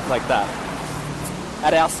and stuff like that.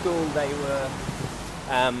 At our school, they were,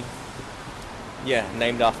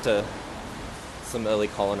 named after some early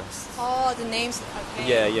colonists. Oh, the names. Okay.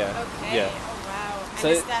 Yeah. Okay. Yeah. Oh wow. And So-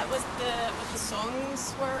 is that what the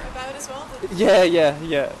songs were about as well? Yeah.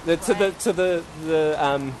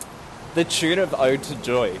 Right. The tune of "Ode to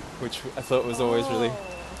Joy," which I thought was always really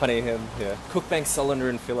funny. Cookbank, Solander,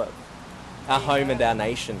 and Phillip, our home and our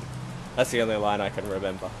nation. That's the only line I can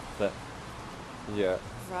remember. But yeah.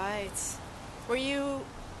 Right. Were you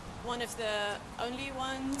one of the only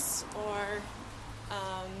ones, or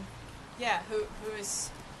who is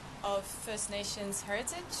of First Nations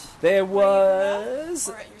heritage? There where you grew up, was.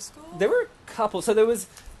 or at your school? There were a couple. So there was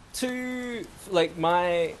two, like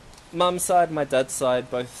my mum's side, my dad's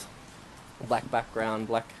side, both black background,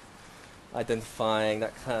 black identifying,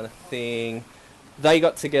 that kind of thing. They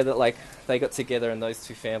got together, and those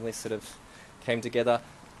two families sort of came together.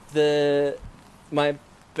 My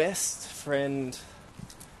best friend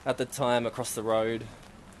at the time across the road,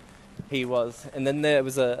 he was, and then there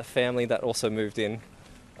was a family that also moved in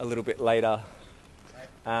a little bit later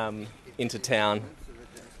into town,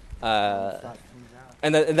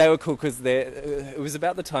 and they were cool because it was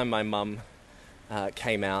about the time my mum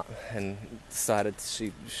came out and decided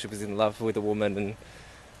she was in love with a woman and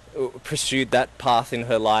pursued that path in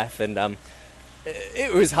her life, and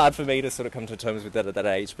it was hard for me to sort of come to terms with that at that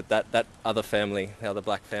age. But that other family, the other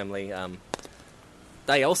black family,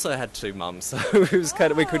 they also had two mums, so it was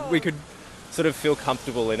kind of we could sort of feel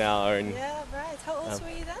comfortable in our own. Yeah, right. How old were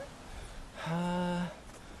you then?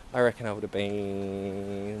 I reckon I would have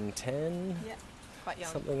been 10. Yeah, quite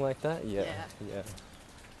young. Something like that. Yeah.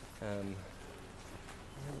 Where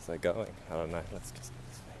was I going? I don't know. Let's just.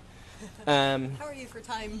 How are you for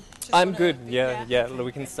time? Just I'm wanna- good. Yeah. Okay,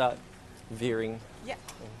 We can okay. start veering. Yeah.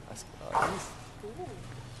 I suppose.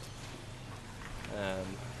 Yeah.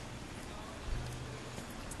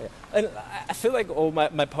 And I feel like all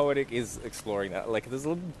my poetic is exploring that. Like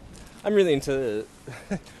I'm really into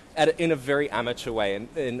in a very amateur way,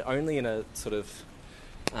 and only in a sort of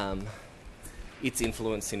its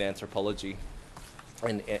influence in anthropology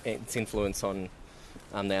and its influence on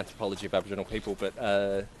the anthropology of Aboriginal people. But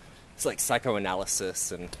it's like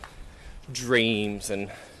psychoanalysis and dreams and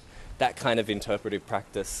that kind of interpretive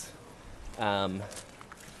practice. And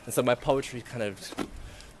so my poetry kind of,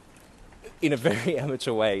 in a very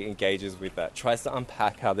amateur way, engages with that, tries to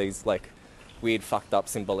unpack how these like weird fucked up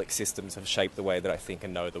symbolic systems have shaped the way that I think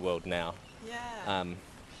and know the world now. Yeah.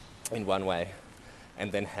 In one way,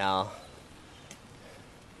 and then how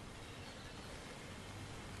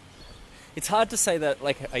it's hard to say that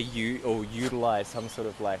like utilize some sort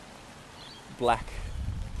of like black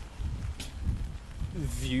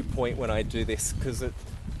viewpoint when I do this, because it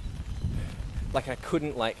like I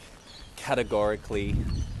couldn't like categorically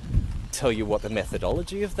tell you what the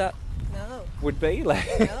methodology of that No. would be. Like,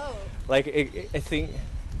 No. like I think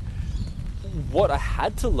what I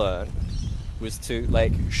had to learn was to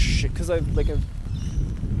like, because I've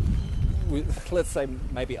let's say,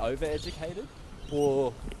 maybe overeducated,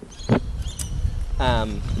 or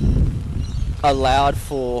allowed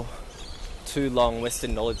for too long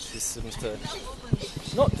Western knowledge systems to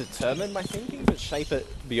not determine my thinking, but shape it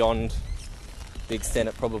beyond the extent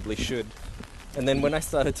it probably should. And then when I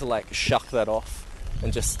started to like shuck that off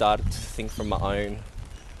and just started to think from my own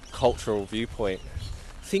cultural viewpoint,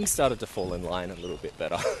 things started to fall in line a little bit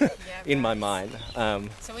better in my mind.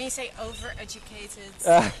 So when you say over-educated,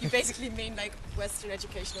 you basically mean like Western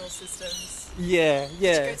educational systems. Yeah. To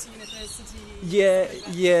go to university.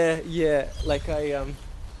 Yeah. Like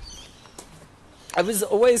I was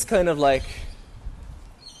always kind of like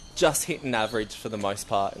just hitting average for the most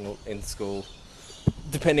part in school,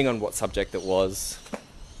 depending on what subject it was.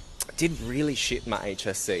 I did really shit my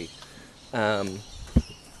HSC.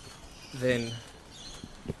 Then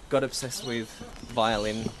got obsessed with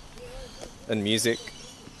violin and music.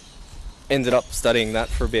 Ended up studying that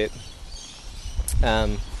for a bit.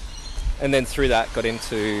 And then through that got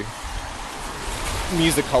into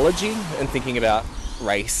musicology and thinking about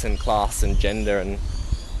race and class and gender and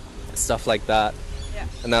stuff like that. Yeah.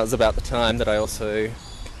 And that was about the time that I also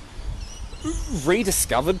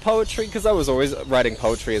rediscovered poetry, because I was always writing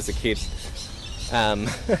poetry as a kid. Kind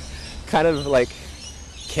of like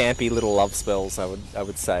campy little love spells, I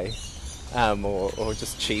would say, or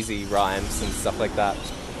just cheesy rhymes and stuff like that.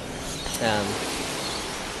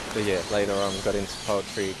 But yeah, later on got into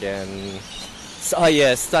poetry again.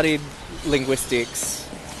 So, studied linguistics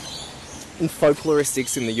and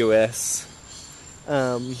folkloristics in the US.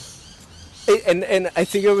 And I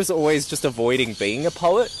think I was always just avoiding being a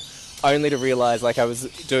poet, only to realise like I was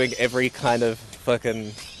doing every kind of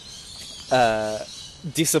fucking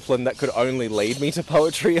discipline that could only lead me to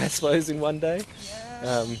poetry, I suppose, in one day.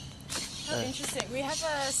 Yeah. Interesting. We have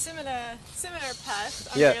a similar path,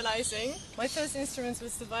 I'm realising. My first instrument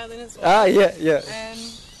was the violin as well. Yeah.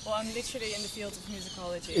 Well, I'm literally in the field of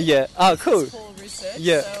musicology. Yeah. Oh, cool. It's full research.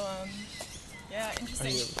 Yeah. So,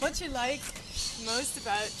 interesting. What do you like most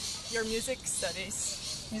about your music studies?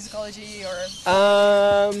 Musicology or...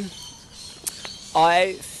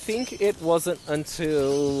 I think it wasn't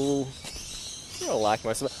until... I don't like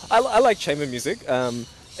most of it. I like chamber music, and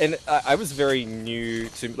I was very new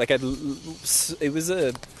to... Like, it was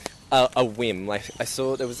a whim. Like, I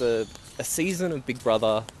saw there was a season of Big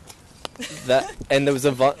Brother... and there was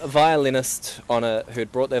a violinist on who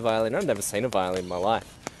had brought their violin. I'd never seen a violin in my life.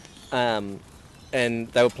 And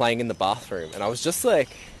they were playing in the bathroom, and I was just like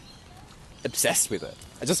obsessed with it.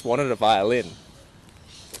 I just wanted a violin.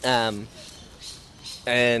 And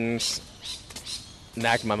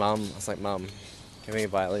nagged my mum. I was like, "Mum, give me a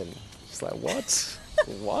violin." She's like, "What?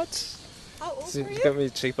 What?" How old She were you? got me a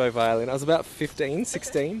cheapo violin. I was about 15,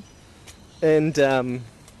 16. And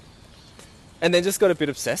then just got a bit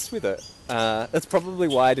obsessed with it. That's probably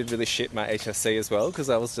why I did really shit my HSC as well, because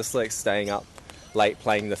I was just like staying up late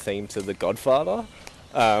playing the theme to The Godfather.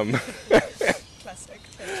 Classic.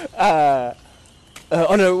 Oh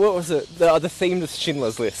no, what was it? The theme to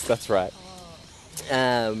Schindler's List, that's right.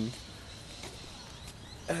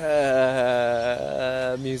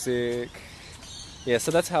 Music. Yeah,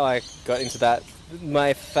 so that's how I got into that.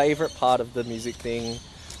 My favourite part of the music thing...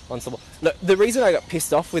 Look, the reason I got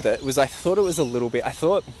pissed off with it was I thought it was a little bit... I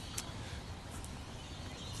thought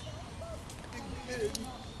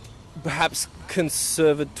perhaps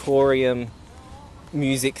conservatorium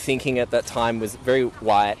music thinking at that time was very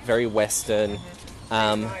white, very Western.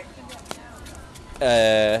 There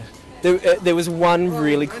was one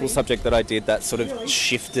really cool subject that I did that sort of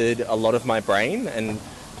shifted a lot of my brain and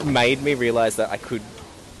made me realise that I could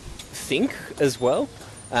think as well.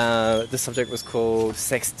 The subject was called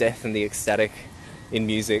Sex, Death and the Ecstatic in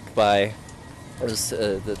Music the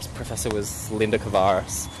professor was Linda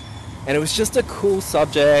Cavaris. And it was just a cool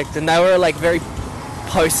subject, and they were like very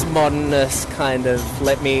postmodernist kind of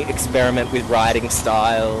let me experiment with writing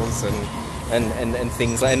styles and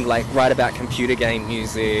things, and like write about computer game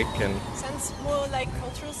music and... Sounds more like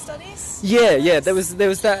cultural studies? Yeah, there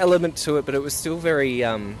was that element to it, but it was still very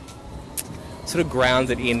sort of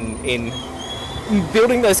grounded in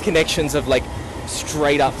building those connections of like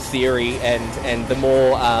straight up theory and the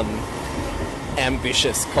more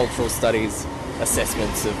ambitious cultural studies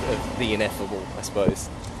assessments of the ineffable, I suppose.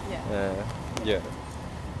 Yeah,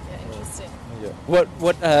 interesting. Yeah. What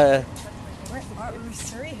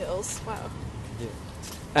Surrey Hills, wow.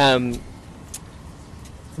 Yeah.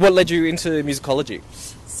 What led you into musicology?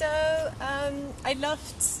 So, I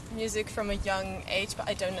loved music from a young age, but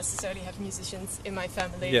I don't necessarily have musicians in my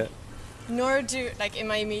family. Yeah. Nor in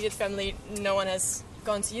my immediate family, no one has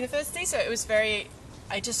gone to university, so it was I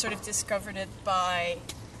just sort of discovered it by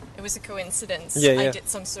it was a coincidence. Yeah, yeah. I did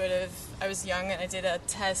some sort of, I was young and I did a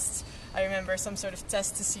test. I remember some sort of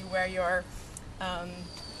test to see where your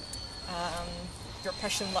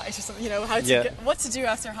passion lies or something, you know, how to Yeah. what to do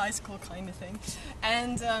after high school kind of thing.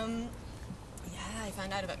 And I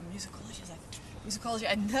found out about musicology. I was like, musicology,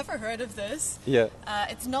 I'd never heard of this. Yeah.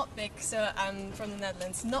 It's not big, so I'm from the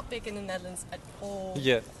Netherlands, not big in the Netherlands at all.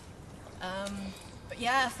 Yeah. But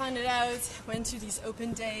yeah, I found it out, went to these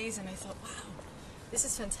open days, and I thought, wow, this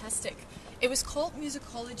is fantastic. It was called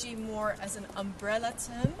musicology more as an umbrella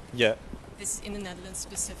term. Yeah. This in the Netherlands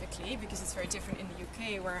specifically, because it's very different in the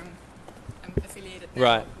UK, where I'm affiliated now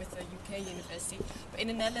Right. with a UK university. But in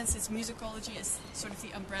the Netherlands, it's musicology is sort of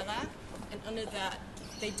the umbrella, and under that,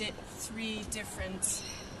 they did 3 different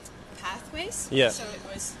pathways. Yeah. So it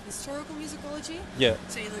was historical musicology. Yeah.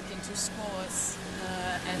 So you look into scores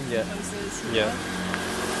and Yeah. composers. Yeah.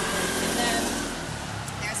 And then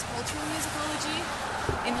there's cultural musicology.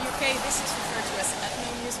 In the UK, this is referred to as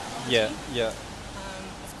ethnomusicology. Yeah. Yeah.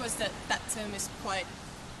 Of course, that term is quite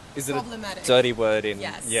Is it problematic. a dirty word in?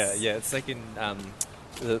 Yes. Yeah. Yeah. It's like in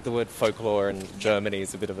the word folklore in Germany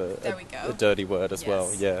is a bit of There we go. a dirty word as well.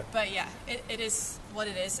 Yes. Yeah. But yeah, it is what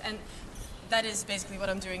it is, and that is basically what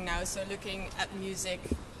I'm doing now. So looking at music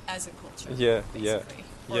as a culture. Yeah, yeah, basically,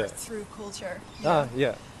 or yeah. through culture. Ah.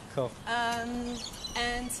 Yeah. Cool.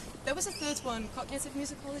 And there was a third one, cognitive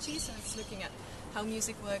musicology. So it's looking at how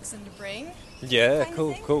music works in the brain. Yeah. kind of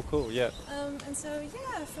Cool. thing. Cool. Cool. Yeah. And so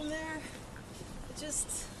yeah, from there, it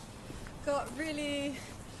just got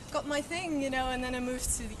my thing, you know. And then I moved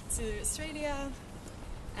to Australia,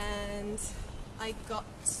 and I got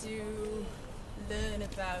to learn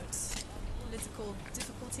about political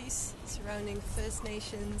difficulties surrounding First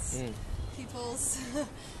Nations peoples.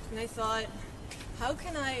 And I thought, how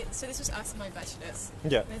can I, so this was after my bachelor's,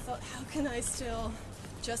 Yeah. and I thought, how can I still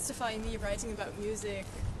justify me writing about music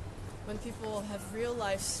when people have real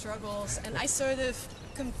life struggles? And I sort of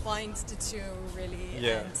combined the two, really.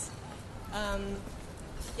 Yeah. And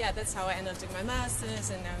that's how I ended up doing my master's,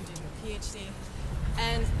 and now I'm doing a PhD.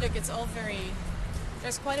 And look, it's all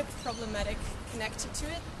there's quite a problematic connected to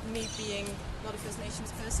it, me being not a First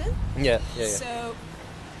Nations person. Yeah. Yeah. Yeah. So,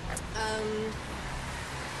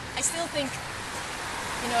 I still think,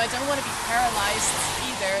 you know, I don't want to be paralyzed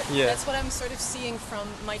either. Yeah. That's what I'm sort of seeing from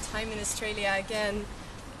my time in Australia. Again,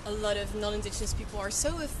 a lot of non-Indigenous people are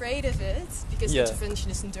so afraid of it because Yeah. intervention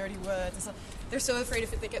is a dirty word. And so they're so afraid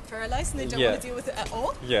of it, they get paralyzed and they don't Yeah. want to deal with it at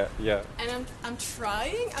all. Yeah. Yeah. And I'm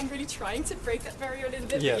really trying to break that barrier a little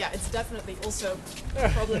bit. Yeah. But yeah, it's definitely also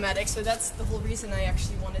problematic. So that's the whole reason I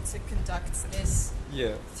actually wanted to conduct this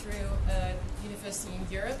Yeah. through a university in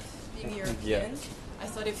Europe, being European. I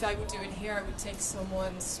thought if I would do it here, I would take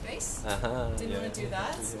someone's space. Didn't want to do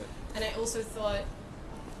that. Yeah. And I also thought,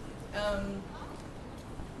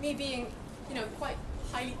 me being, you know, quite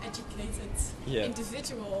highly educated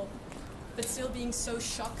individual, but still being so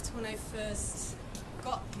shocked when I first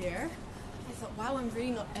got here, I thought, wow, I'm really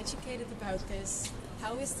not educated about this.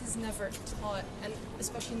 How is this never taught? And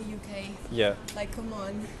especially in the UK, Yeah. like, come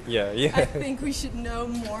on. Yeah. Yeah. I think we should know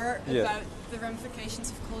more Yeah. about the ramifications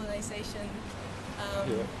of colonization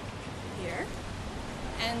here.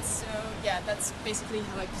 And so, yeah, that's basically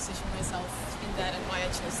how I position myself in that, and why I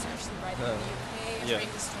chose to actually write it in the UK and Yeah.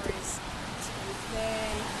 bring the stories to the UK.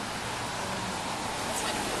 That's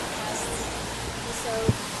why the podcast also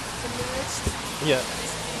emerged. Yeah.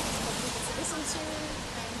 Basically, just for people to listen to.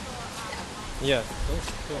 And Yeah. Cool.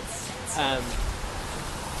 Cool.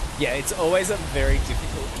 Yeah, it's always a very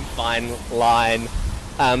difficult and fine line,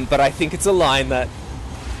 but I think it's a line that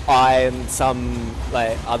I and some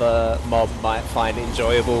like other mob might find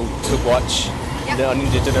enjoyable to watch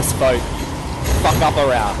non-Indigenous folk fuck up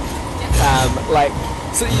around.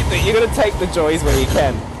 So you're gonna take the joys where you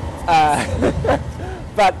can,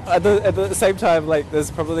 but at the same time, like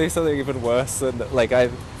there's probably something even worse than like the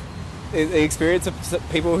experience of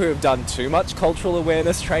people who have done too much cultural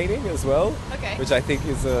awareness training as well, Okay. which I think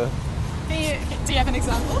is a. do you have an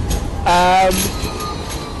example?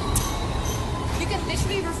 You can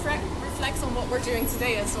literally reflect on what we're doing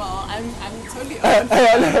today as well. I'm totally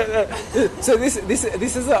open. So this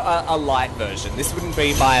is a light version. This wouldn't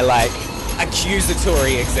be my like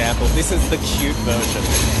accusatory example. This is the cute version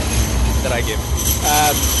that I give.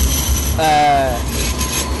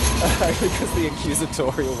 Because the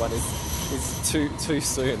accusatorial one is too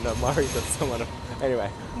soon. I'm worried that someone. Anyway.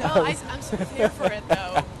 No, I'm sort of here for it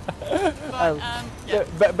though. But yeah.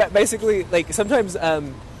 But basically, like sometimes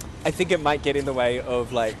I think it might get in the way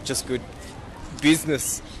of like just good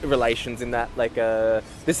business relations. In that, like,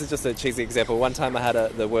 this is just a cheesy example. One time I had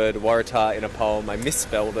the word Waratah in a poem. I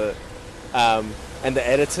misspelled it, and the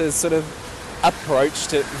editors sort of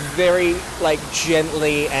approached it very like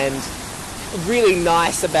gently and really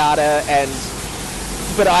nice about it,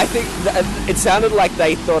 but I think it sounded like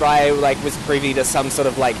they thought I like was privy to some sort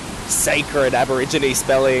of like sacred Aborigine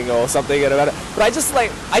spelling or something about it. But I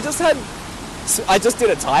just did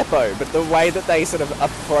a typo, but the way that they sort of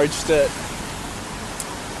approached it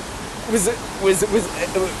was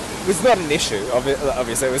not an issue.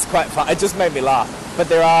 Obviously, it was quite fun. It just made me laugh. But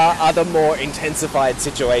there are other more intensified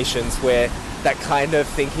situations where that kind of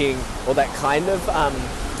thinking or that kind of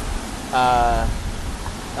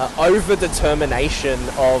over-determination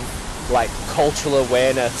of like cultural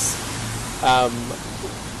awareness,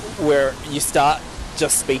 where you start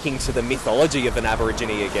just speaking to the mythology of an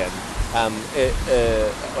Aborigine again,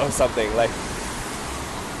 or something like.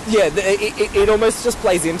 Yeah, it almost just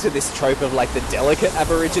plays into this trope of like the delicate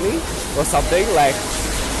Aborigine or something like.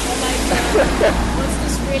 Or like, what's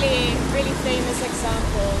this really famous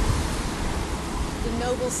example? The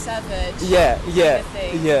noble savage. Yeah. Kind of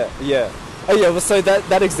thing. Oh yeah, well, so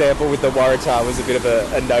that example with the Waratah was a bit of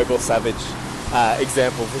a noble savage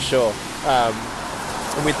example for sure.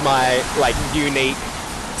 With my like unique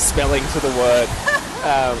spelling to the word,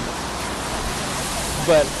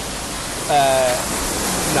 but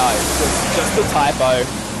no, just a typo.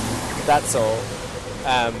 That's all.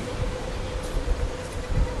 Are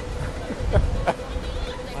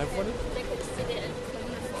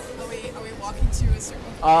we walking to a certain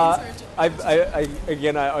point? I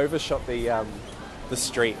overshot the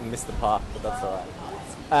street and missed the park, but that's all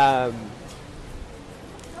right.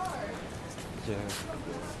 Yeah.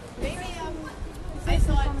 Maybe I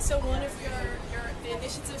thought so. One of the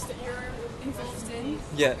initiatives that you're involved in,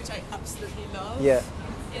 Yeah. which I absolutely love, Yeah.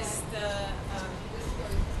 is the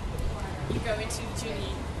you go into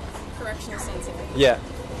Juni Correctional Center Yeah.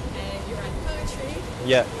 and you write poetry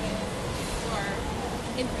Yeah. or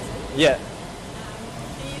in prison. Yeah. Can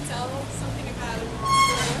you tell something about your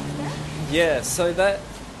work there? Yeah, so that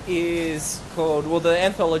is called, well, the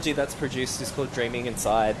anthology that's produced is called Dreaming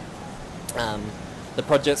Inside. The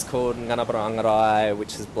project's called Nganabarangarai,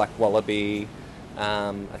 which is Black Wallaby,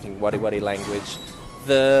 I think Wadi Wadi language.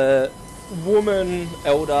 The woman,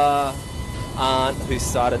 elder, aunt who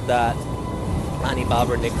started that, Auntie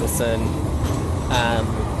Barbara Nicholson,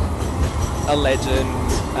 a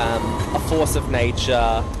legend, a force of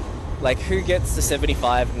nature, like who gets to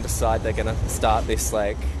 75 and decide they're going to start this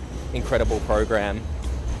like incredible program.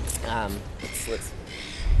 Let's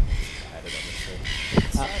add it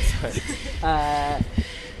on the screen.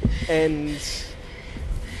 And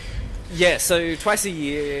yeah, so twice a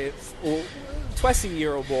year or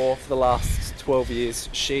more for the last 12 years,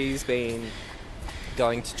 she's been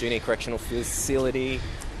going to Junior Correctional Facility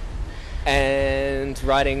and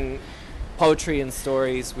writing poetry and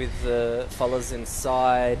stories with the fellas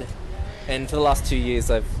inside. And for the last 2 years,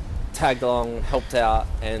 I've tagged along, helped out,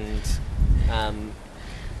 and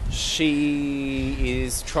she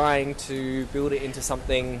is trying to build it into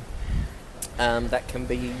something that can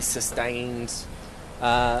be sustained.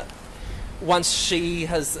 Once she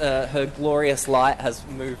has her glorious light has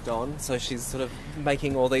moved on, so she's sort of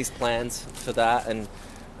making all these plans for that, and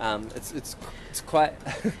it's quite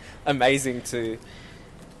amazing to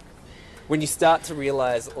when you start to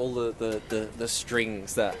realise all the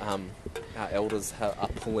strings that our elders are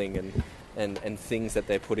pulling and things that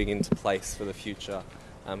they're putting into place for the future.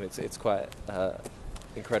 It's quite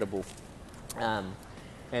incredible, let's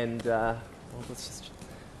just.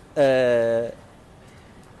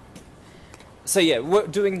 So yeah, we're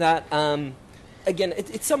doing that. Again,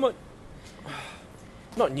 it's somewhat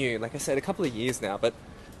not new. Like I said, a couple of years now, but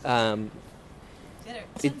Yeah,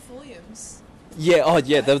 10 volumes. yeah. Oh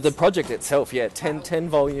yeah, the project itself. Yeah, 10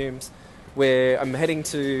 volumes. Where I'm heading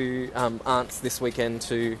to Arnts this weekend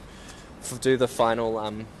to do the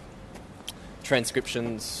final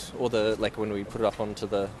transcriptions, or when we put it up onto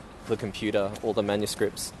the computer, all the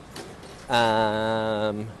manuscripts.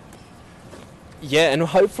 Yeah, and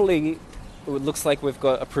hopefully it looks like we've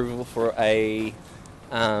got approval for a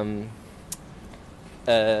what's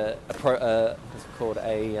it called,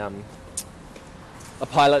 a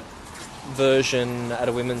pilot version at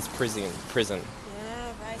a women's prison. Yeah,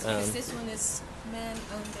 right. Because this one is men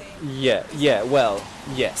only. Yeah. Well,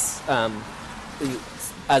 yes,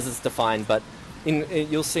 as it's defined, but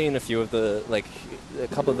you'll see in a few of the a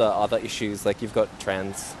couple of the other issues, like you've got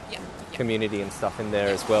trans community and stuff in there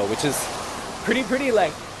as well, which is pretty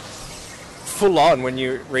full on when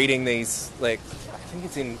you're reading these. I think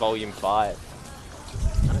it's in volume 5.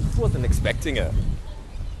 I wasn't expecting it,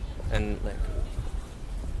 and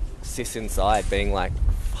sis inside being like,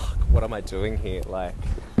 "Fuck, what am I doing here?"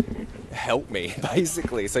 help me,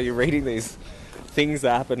 basically. So you're reading these things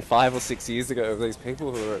that happened 5 or 6 years ago of these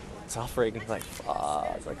people who are suffering, and like,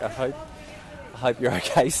 fuck, like I hope you're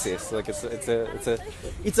okay, sis. Like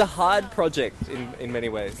it's a hard project in many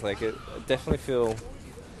ways. Like I definitely feel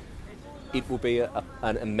it will be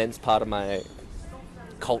an immense part of my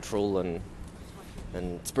cultural and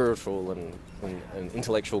spiritual and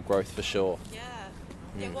intellectual growth for sure. Yeah.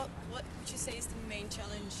 Yeah. What would you say is the main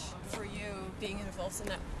challenge for you being involved in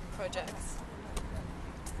that project?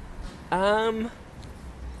 If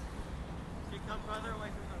you come further away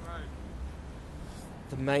from the road.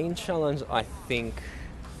 The main challenge, I think,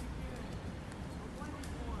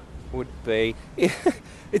 would be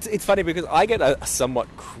it's funny because I get a somewhat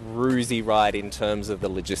cruisy ride in terms of the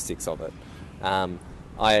logistics of it.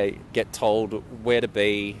 I get told where to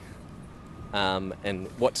be and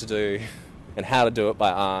what to do and how to do it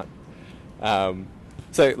by Art.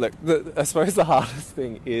 So look, I suppose the hardest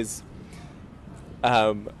thing is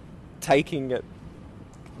taking it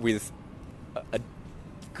with a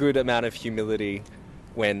good amount of humility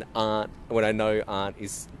when I know Art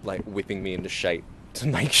is like whipping me into shape to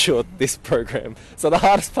make sure this program. So the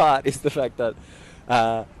hardest part is the fact that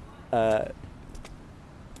Art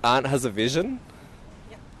has a vision,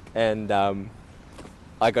 and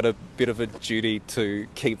I got a bit of a duty to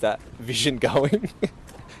keep that vision going,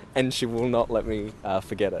 and she will not let me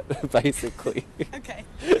forget it. Basically. Okay.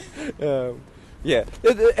 Yeah,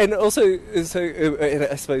 and also, so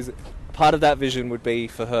I suppose part of that vision would be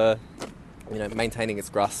for her, maintaining its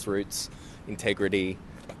grassroots integrity,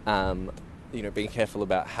 being careful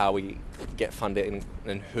about how we get funded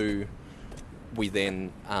and who we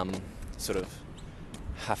then sort of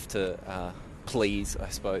have to please, I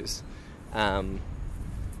suppose. Who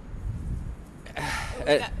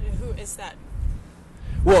is that?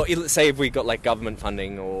 Well, let's say if we got like government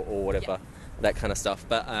funding or whatever, that kind of stuff.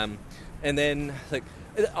 But and then like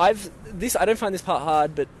I don't find this part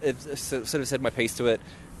hard, but I've sort of said my piece to it.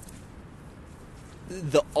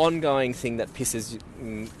 The ongoing thing that pisses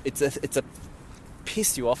you, it's a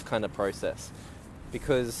piss you off kind of process,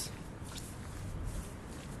 because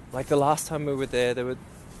like the last time we were there, they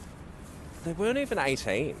weren't even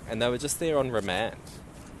 18, and they were just there on remand.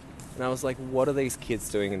 And I was like, what are these kids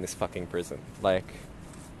doing in this fucking prison? Like,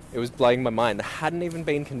 it was blowing my mind. They hadn't even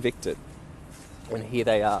been convicted, and here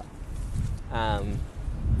they are.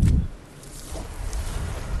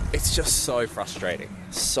 It's just so frustrating.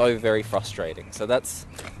 So very frustrating. So that's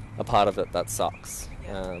a part of it that sucks.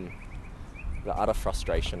 The utter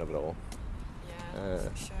frustration of it all. Yeah,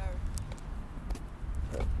 for sure.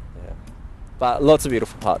 Yeah. But lots of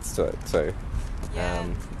beautiful parts to it, so... Yeah,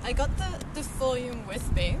 I got the volume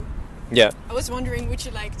with me. Yeah. I was wondering, would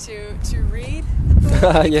you like to read the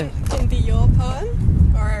poem? Yeah. It can be your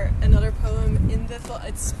poem or another poem in the...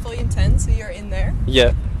 It's volume 10, so you're in there.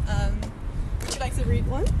 Yeah. Would you like to read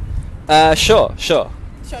one? Sure. Shall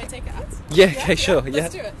I take it out? Yeah, okay, sure, yeah.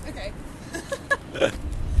 Let's do it, okay.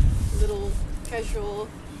 Little casual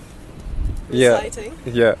reciting.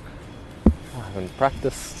 Yeah. I haven't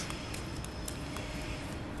practiced.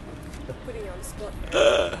 Putting you on the spot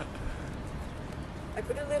here. I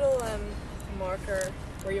put a little marker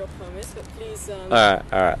where your poem is, but please...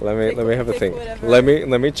 Alright, let me have a think. Whatever.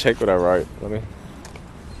 Let me check what I wrote. It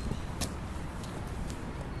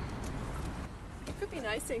could be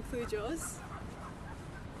nice to include yours.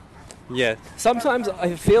 Yeah, sometimes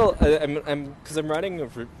I feel because I'm writing a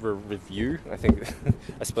review. I think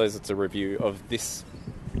I suppose it's a review of this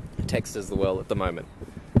text as the well at the moment,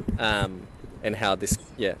 and how this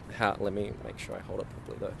let me make sure I hold it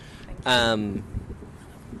properly though,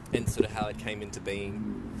 and sort of how it came into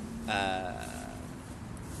being,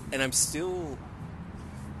 and I'm still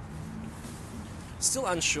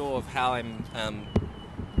unsure of how I'm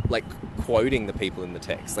like quoting the people in the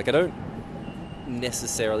text. Like I don't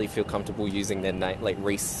necessarily feel comfortable using their name, like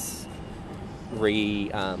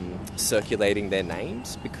circulating their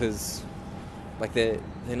names, because like they're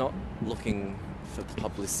not looking for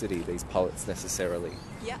publicity, these poets, necessarily.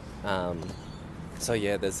 Yeah. So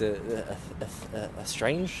yeah, there's a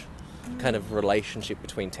strange kind of relationship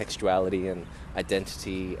between textuality and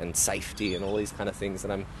identity and safety and all these kind of things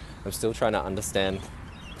that I'm still trying to understand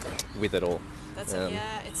with it all. That's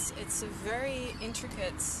it's a very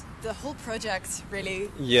intricate. The whole project really.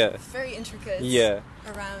 Yeah. Very intricate. Yeah.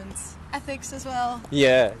 Around ethics as well.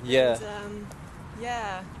 Yeah. And,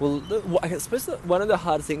 yeah. Well, I suppose that one of the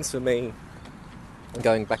hard things for me,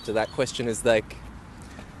 going back to that question, is like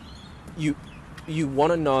you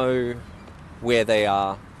want to know where they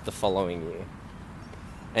are the following year,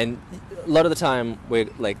 and a lot of the time we're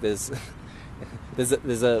like there's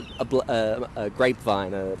a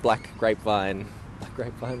grapevine, a black grapevine. Black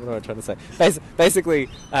grapevine. What am I trying to say? Basically,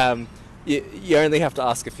 you only have to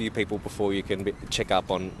ask a few people before you can check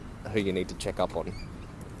up on who you need to check up on.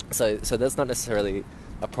 So that's not necessarily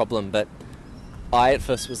a problem. But I at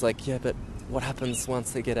first was like, yeah, but what happens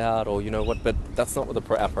once they get out, or you know what? But that's not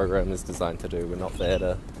what our program is designed to do. We're not there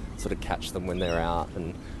to sort of catch them when they're out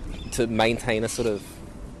and to maintain a sort of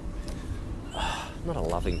not a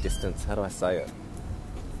loving distance. How do I say it?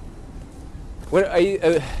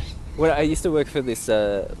 I used to work for this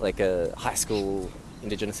like a high school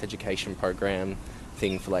Indigenous education program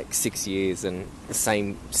thing for like 6 years, and the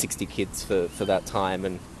same 60 kids for that time,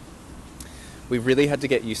 and we really had to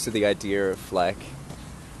get used to the idea of like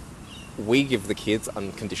we give the kids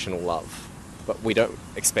unconditional love, but we don't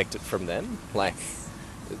expect it from them. Like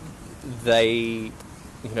they,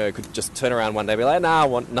 could just turn around one day and be like, nah, I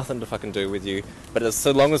want nothing to fucking do with you. But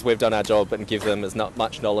so long as we've done our job and give them as not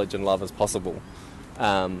much knowledge and love as possible,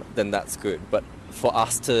 then that's good. But for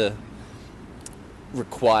us to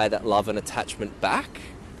require that love and attachment back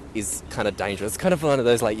is kind of dangerous. It's kind of one of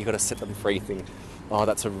those like you got to set them free thing. Oh,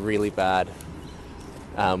 that's a really bad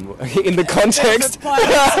in the context.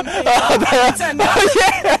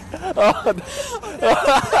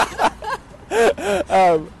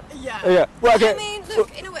 Yeah. Well, okay. I mean,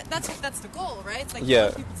 look, in a way, that's the goal, right? It's like you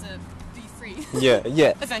want people to be free.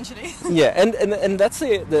 Yeah. Eventually. Yeah, and that's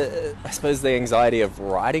the I suppose the anxiety of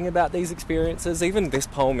writing about these experiences. Even this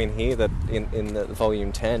poem in here, that in the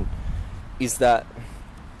volume 10, is that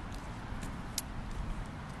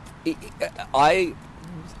I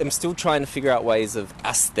am still trying to figure out ways of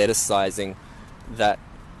aestheticizing that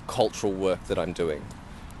cultural work that I'm doing.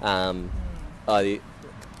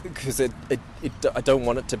 Because I don't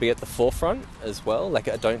want it to be at the forefront as well. Like,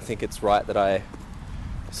 I don't think it's right that I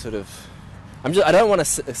sort of... I don't want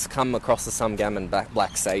to come across as some gammon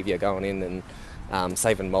black saviour going in and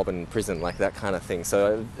saving mob in prison, like that kind of thing.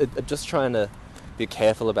 So I'm just trying to be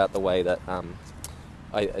careful about the way that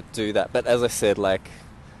I do that. But as I said, like,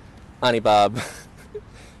 Auntie Barb,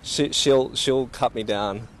 she'll cut me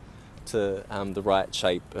down to the right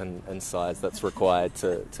shape and size that's required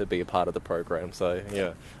to be a part of the program. So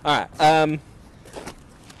yeah. All right.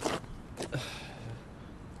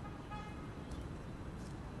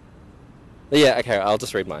 Yeah. Okay. I'll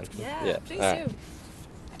just read mine. Yeah. Please do. Right.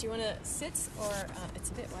 Do you want to sit, or it's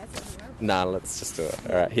a bit wide for you? Nah. Let's just do it.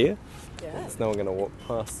 All right. Here. Yeah. There's no one going to walk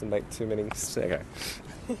past and make too many. Okay.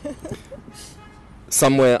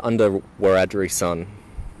 Somewhere under Wiradjuri sun.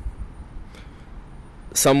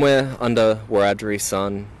 Somewhere under Wiradjuri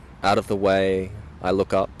sun, out of the way, I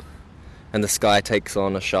look up, and the sky takes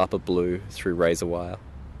on a sharper blue through razor wire.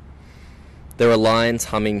 There are lines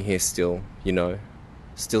humming here still,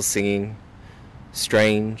 still singing,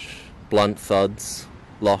 strange, blunt thuds,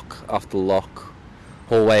 lock after lock,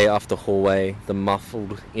 hallway after hallway, the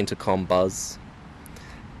muffled intercom buzz.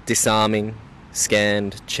 Disarming,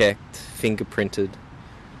 scanned, checked, fingerprinted,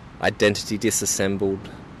 identity disassembled,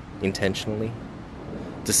 intentionally.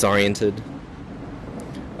 Disoriented,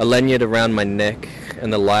 a lanyard around my neck,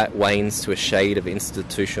 and the light wanes to a shade of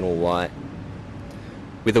institutional white.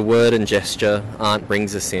 With a word and gesture, Aunt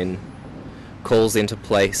brings us in, calls into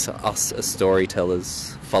place us as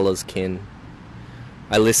storytellers, follows kin.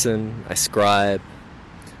 I listen, I scribe,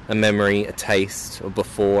 a memory, a taste of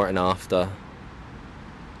before and after.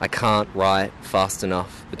 I can't write fast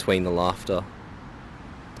enough between the laughter.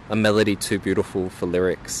 A melody too beautiful for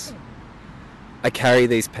lyrics. I carry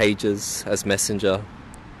these pages as messenger,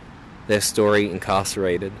 their story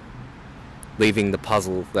incarcerated, leaving the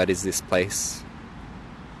puzzle that is this place.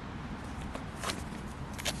 How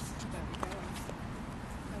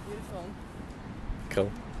beautiful.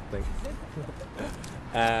 Cool. Thanks.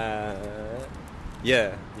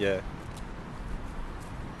 Yeah.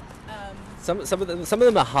 Some of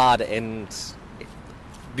them are hard and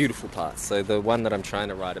beautiful parts. So the one that I'm trying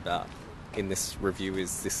to write about in this review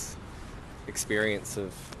is this experience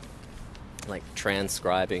of like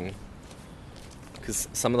transcribing, because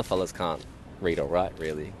some of the fellas can't read or write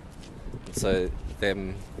really, and so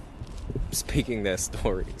them speaking their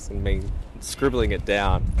stories and me scribbling it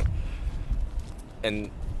down and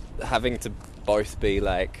having to both be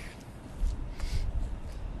like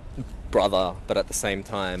brother, but at the same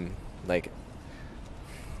time like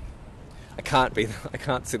I can't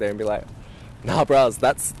sit there and be like, nah bros,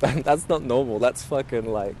 that's not normal, that's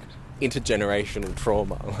fucking like intergenerational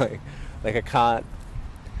trauma. Like I can't.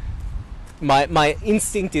 My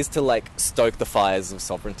instinct is to like stoke the fires of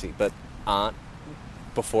sovereignty, but Aunt,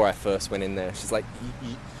 before I first went in there, she's like,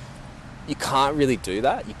 you can't really do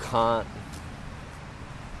that. You can't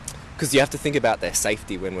because you have to think about their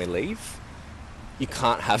safety when we leave. You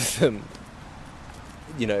can't have them,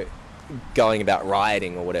 you know, going about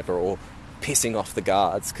rioting or whatever, or pissing off the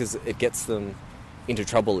guards, because it gets them into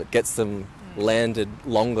trouble. It gets them landed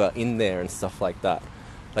longer in there and stuff like that.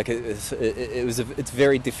 Like it's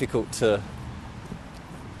very difficult to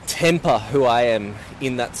temper who I am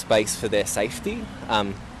in that space for their safety,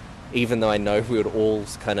 even though I know we would all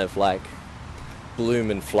kind of like bloom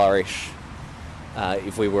and flourish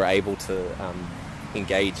if we were able to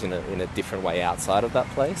engage in a different way outside of that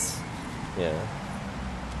place. Yeah.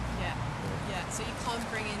 So you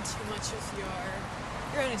can't bring in too much of your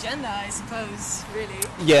own agenda, I suppose. Really.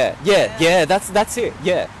 Yeah. That's it.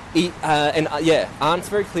 Yeah. Arndt's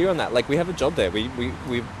very clear on that. Like, we have a job there. We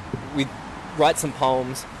write some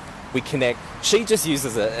poems. We connect. She just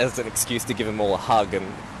uses it as an excuse to give them all a hug, and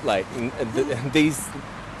like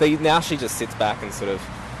now she just sits back and sort of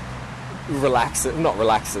not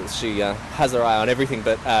relaxes. She has her eye on everything,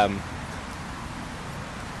 but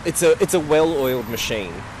it's a well-oiled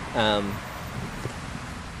machine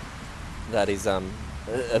that is a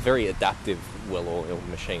very adaptive, well-oiled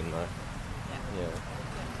machine, though. Yeah.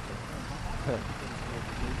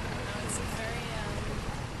 It's a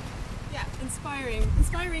very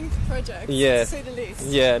inspiring project, Yeah. to say the least.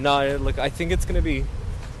 Yeah. No, look, I think it's going to be,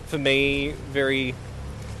 for me, very.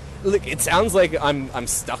 Look, it sounds like I'm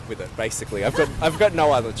stuck with it. Basically, I've got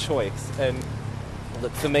no other choice. And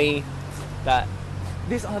look, for me, that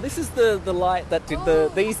this is the light that did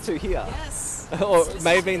these two here. Yes. Or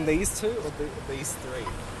maybe these two or these three.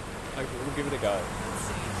 Okay, we'll give it a go. Let's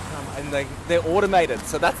see. And they're automated,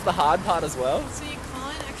 so that's the hard part as well. So you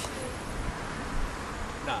can't actually.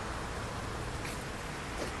 No.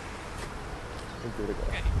 We'll give it a go.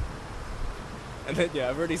 Okay. And then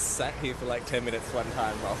I've already sat here for like 10 minutes one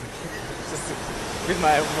time while just with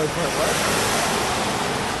my work.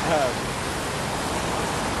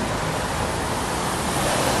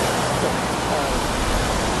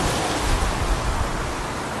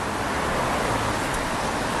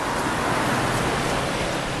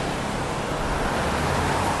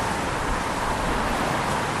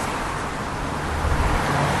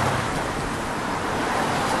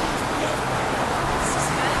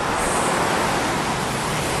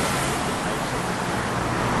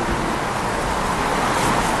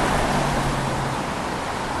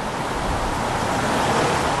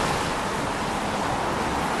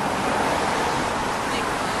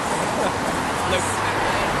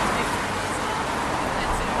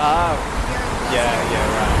 Yeah,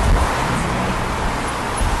 right.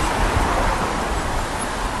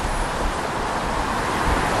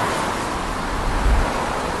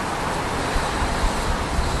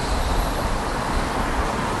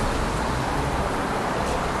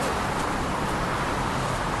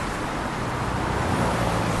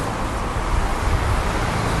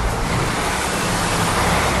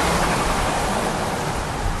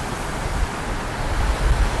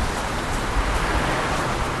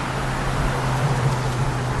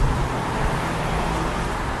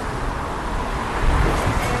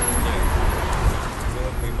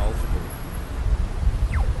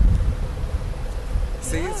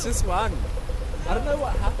 See, it's just one. I don't know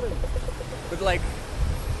what happened. But like,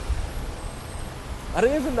 I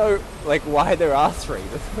don't even know like why there are three.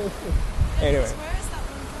 Anyway, Where is that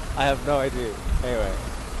one from? I have no idea. Anyway,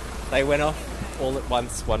 they went off all at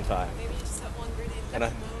once one time. Maybe you just have one grenade And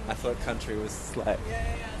left I thought country was like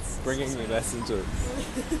Yeah. It's bringing me messages.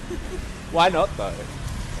 Why not though?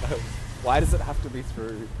 Why does it have to be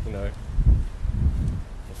through, a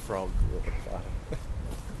frog?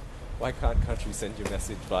 Why can't country send you a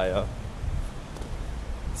message via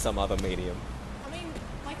some other medium? I mean,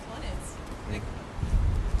 why can't it? Like,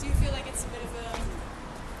 do you feel like it's a bit of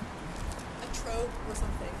a trope or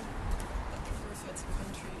something that people refer to the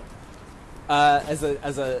country?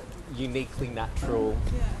 As a uniquely natural.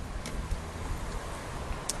 Yeah.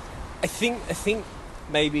 I think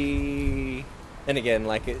maybe, and again,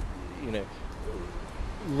 like it,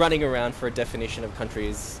 running around for a definition of country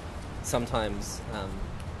is sometimes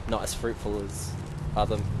not as fruitful as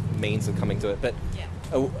other means of coming to it, but Yeah.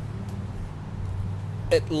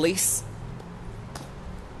 At least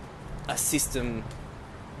a system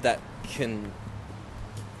that can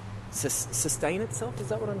sustain itself. Is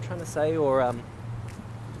that what I'm trying to say? Or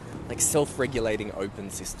like self-regulating open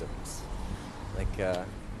systems, like.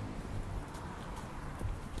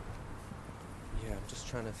 I'm just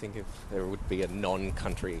trying to think if there would be a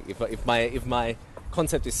non-country. If my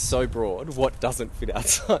concept is so broad, what doesn't fit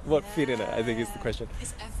outside? What fit in it? I think is the question.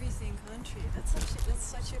 Is everything country? That's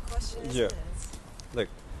such a question, isn't Yeah. it?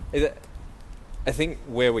 Look, I think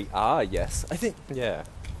where we are, yes. I think, yeah.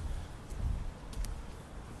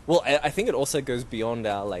 Well, I think it also goes beyond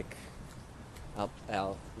our like, our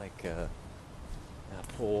like, our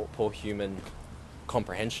poor human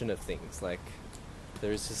comprehension of things. Like,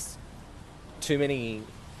 there's just too many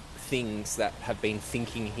things that have been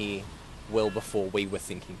thinking here well before we were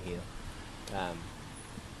thinking here.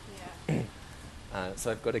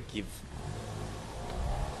 So I've got to give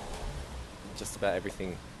just about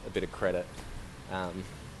everything a bit of credit.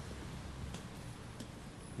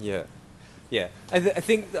 Yeah. I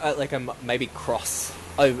think like I'm maybe cross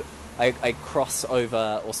over. I cross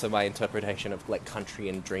over also my interpretation of like country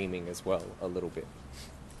and dreaming as well a little bit,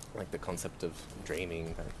 like the concept of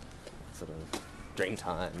dreaming, sort of dream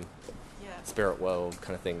time, spirit world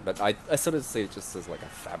kind of thing. But I sort of see it just as like a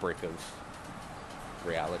fabric of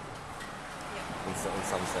reality, in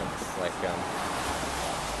some sense, like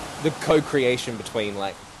the co-creation between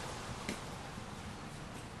like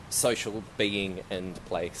social being and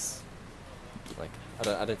place. Like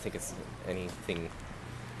I don't think it's anything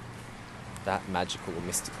that magical or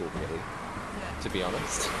mystical, really, to be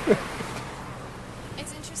honest.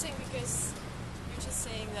 It's interesting because you're just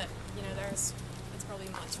saying that, you know, it's probably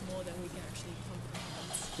much more than we can actually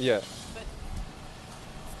comprehend. Yeah. But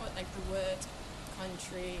what, like the word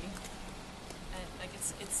country, and like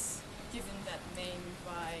it's given that name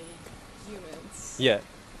by humans. Yeah.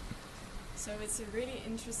 So it's a really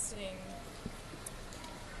interesting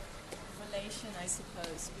relation, I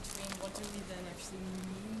suppose, between what do we then actually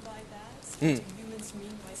mean by that? What do humans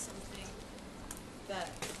mean by something that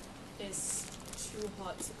is too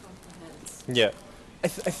hard to comprehend? Yeah. I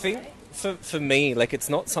think for me, like, it's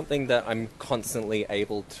not something that I'm constantly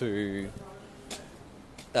able to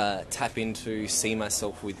tap into, see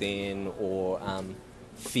myself within, or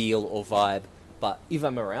feel or vibe. But if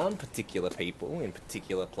I'm around particular people in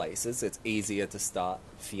particular places, it's easier to start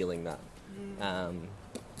feeling that.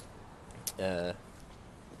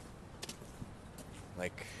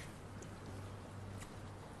 Like,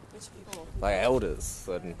 which people? like elders,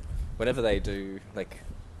 and whenever they do, like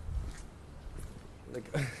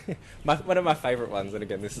one of my favourite ones, and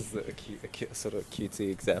again, this is a sort of cutesy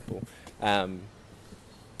example.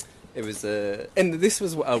 It was and this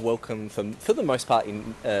was a welcome for the most part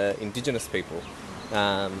in Indigenous people,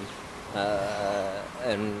 and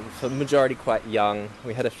for the majority quite young.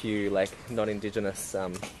 We had a few like non-Indigenous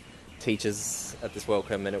teachers at this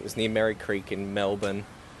welcome, and it was near Merry Creek in Melbourne,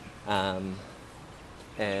 and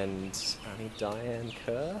Auntie Diane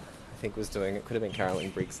Kerr, I think, was doing it. Could have been Carolyn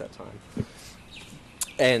Briggs that time.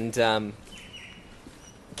 And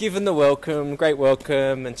given the welcome, great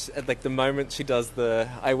welcome, and at like the moment she does the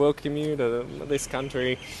 "I welcome you to this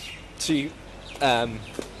country," she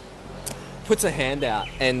puts her hand out,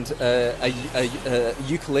 and a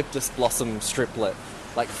eucalyptus blossom striplet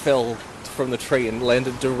like fell from the tree and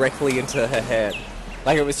landed directly into her hand.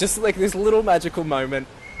 Like, it was just like this little magical moment.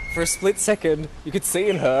 For a split second, you could see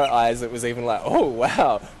in her eyes it was even like, oh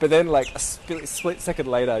wow. But then like a split second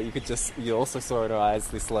later, you also saw in her eyes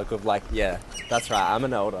this look of like, yeah, that's right, I'm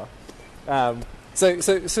an elder. So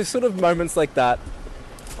sort of moments like that.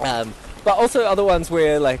 But also other ones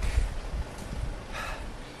where like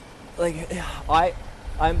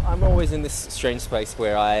I'm always in this strange space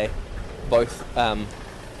where I both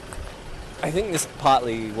I think this is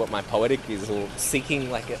partly what my poetic is, or seeking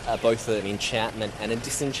like both an enchantment and a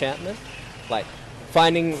disenchantment, like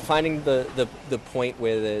finding the point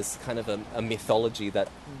where there's kind of a mythology that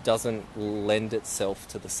doesn't lend itself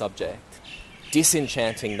to the subject,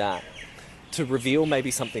 disenchanting that to reveal maybe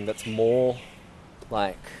something that's more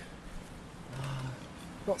like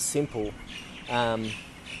not simple,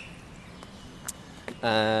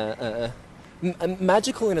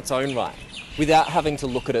 magical in its own right, without having to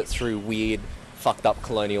look at it through weird, fucked up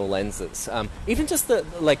colonial lenses. Even just the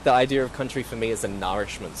idea of country for me as a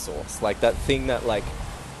nourishment source, like that thing that like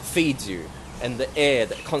feeds you, and the air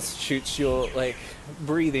that constitutes your like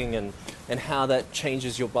breathing, and how that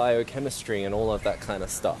changes your biochemistry and all of that kind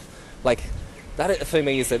of stuff. Like that for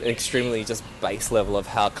me is an extremely just base level of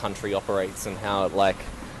how country operates and how it like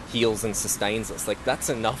heals and sustains us. Like that's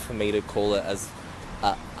enough for me to call it as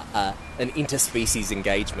an interspecies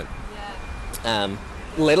engagement.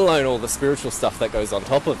 Let alone all the spiritual stuff that goes on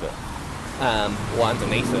top of it, or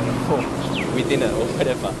underneath it, or within it, or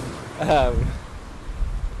whatever. Would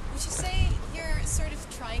you say you're sort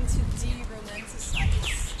of trying to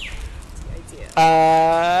de-romanticize the idea?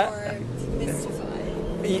 Or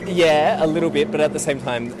demystify? Yeah, a little bit, but at the same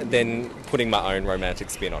time, then putting my own romantic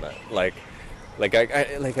spin on it.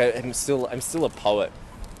 I'm still a poet,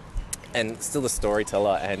 and still a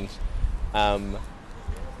storyteller, and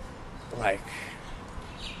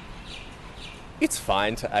it's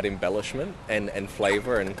fine to add embellishment and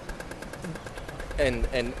flavour and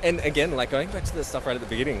again, like going back to the stuff right at the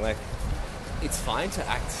beginning, like it's fine to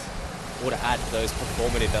act or to add those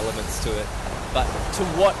performative elements to it, but to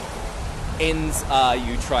what ends are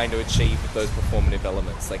you trying to achieve with those performative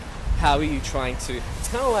elements? Like, how are you trying to? It's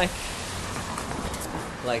kind of like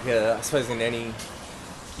I suppose in any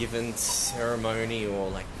given ceremony or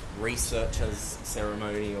like researchers'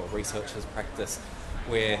 ceremony or researchers' practice,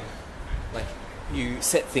 where like you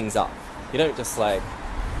set things up. You don't just like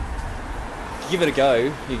give it a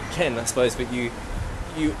go. You can, I suppose, but you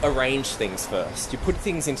arrange things first. You put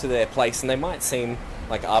things into their place, and they might seem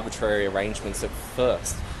like arbitrary arrangements at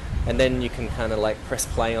first, and then you can kind of like press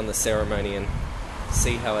play on the ceremony and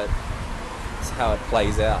see how it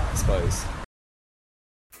plays out, I suppose.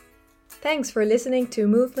 Thanks for listening to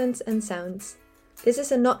Movements and Sounds. This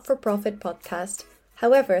is a not-for-profit podcast.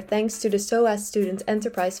 However, thanks to the SOAS Student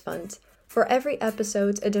Enterprise Fund, for every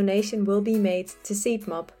episode a donation will be made to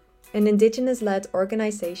SeedMob, an Indigenous-led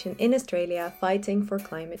organisation in Australia fighting for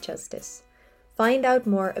climate justice. Find out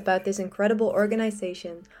more about this incredible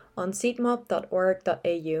organisation on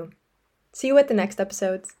seedmob.org.au. See you at the next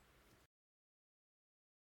episode.